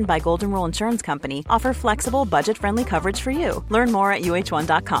 underwritten by Golden Rule Insurance Company, offer flexible, budget-friendly coverage for you. Learn more at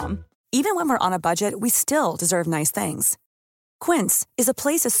uh1.com. Even when we're on a budget, we still deserve nice things. Quince is a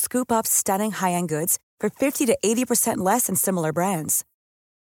place to scoop up stunning high-end goods for 50 to 80% less than similar brands.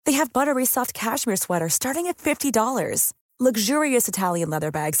 They have buttery soft cashmere sweaters starting at $50, luxurious Italian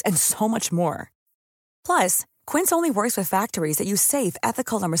leather bags, and so much more. Plus, Quince only works with factories that use safe,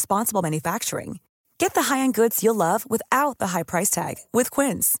 ethical, and responsible manufacturing. Get the high-end goods you'll love without the high price tag with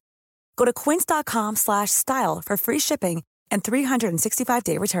Quince. Go to quince.com/style for free shipping and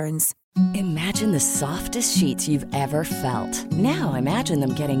 365-day returns. Imagine the softest sheets you've ever felt. Now imagine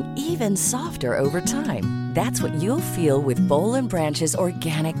them getting even softer over time. That's what you'll feel with Boll & Branch's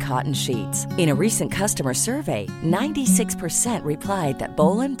organic cotton sheets. In a recent customer survey, 96% replied that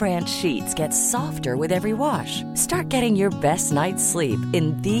Boll & Branch sheets get softer with every wash. Start getting your best night's sleep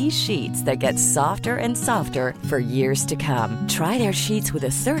in these sheets that get softer and softer for years to come. Try their sheets with a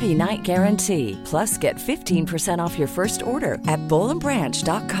 30-night guarantee. Plus, get 15% off your first order at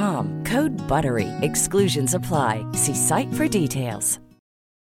bollandbranch.com. Code BUTTERY. Exclusions apply. See site for details.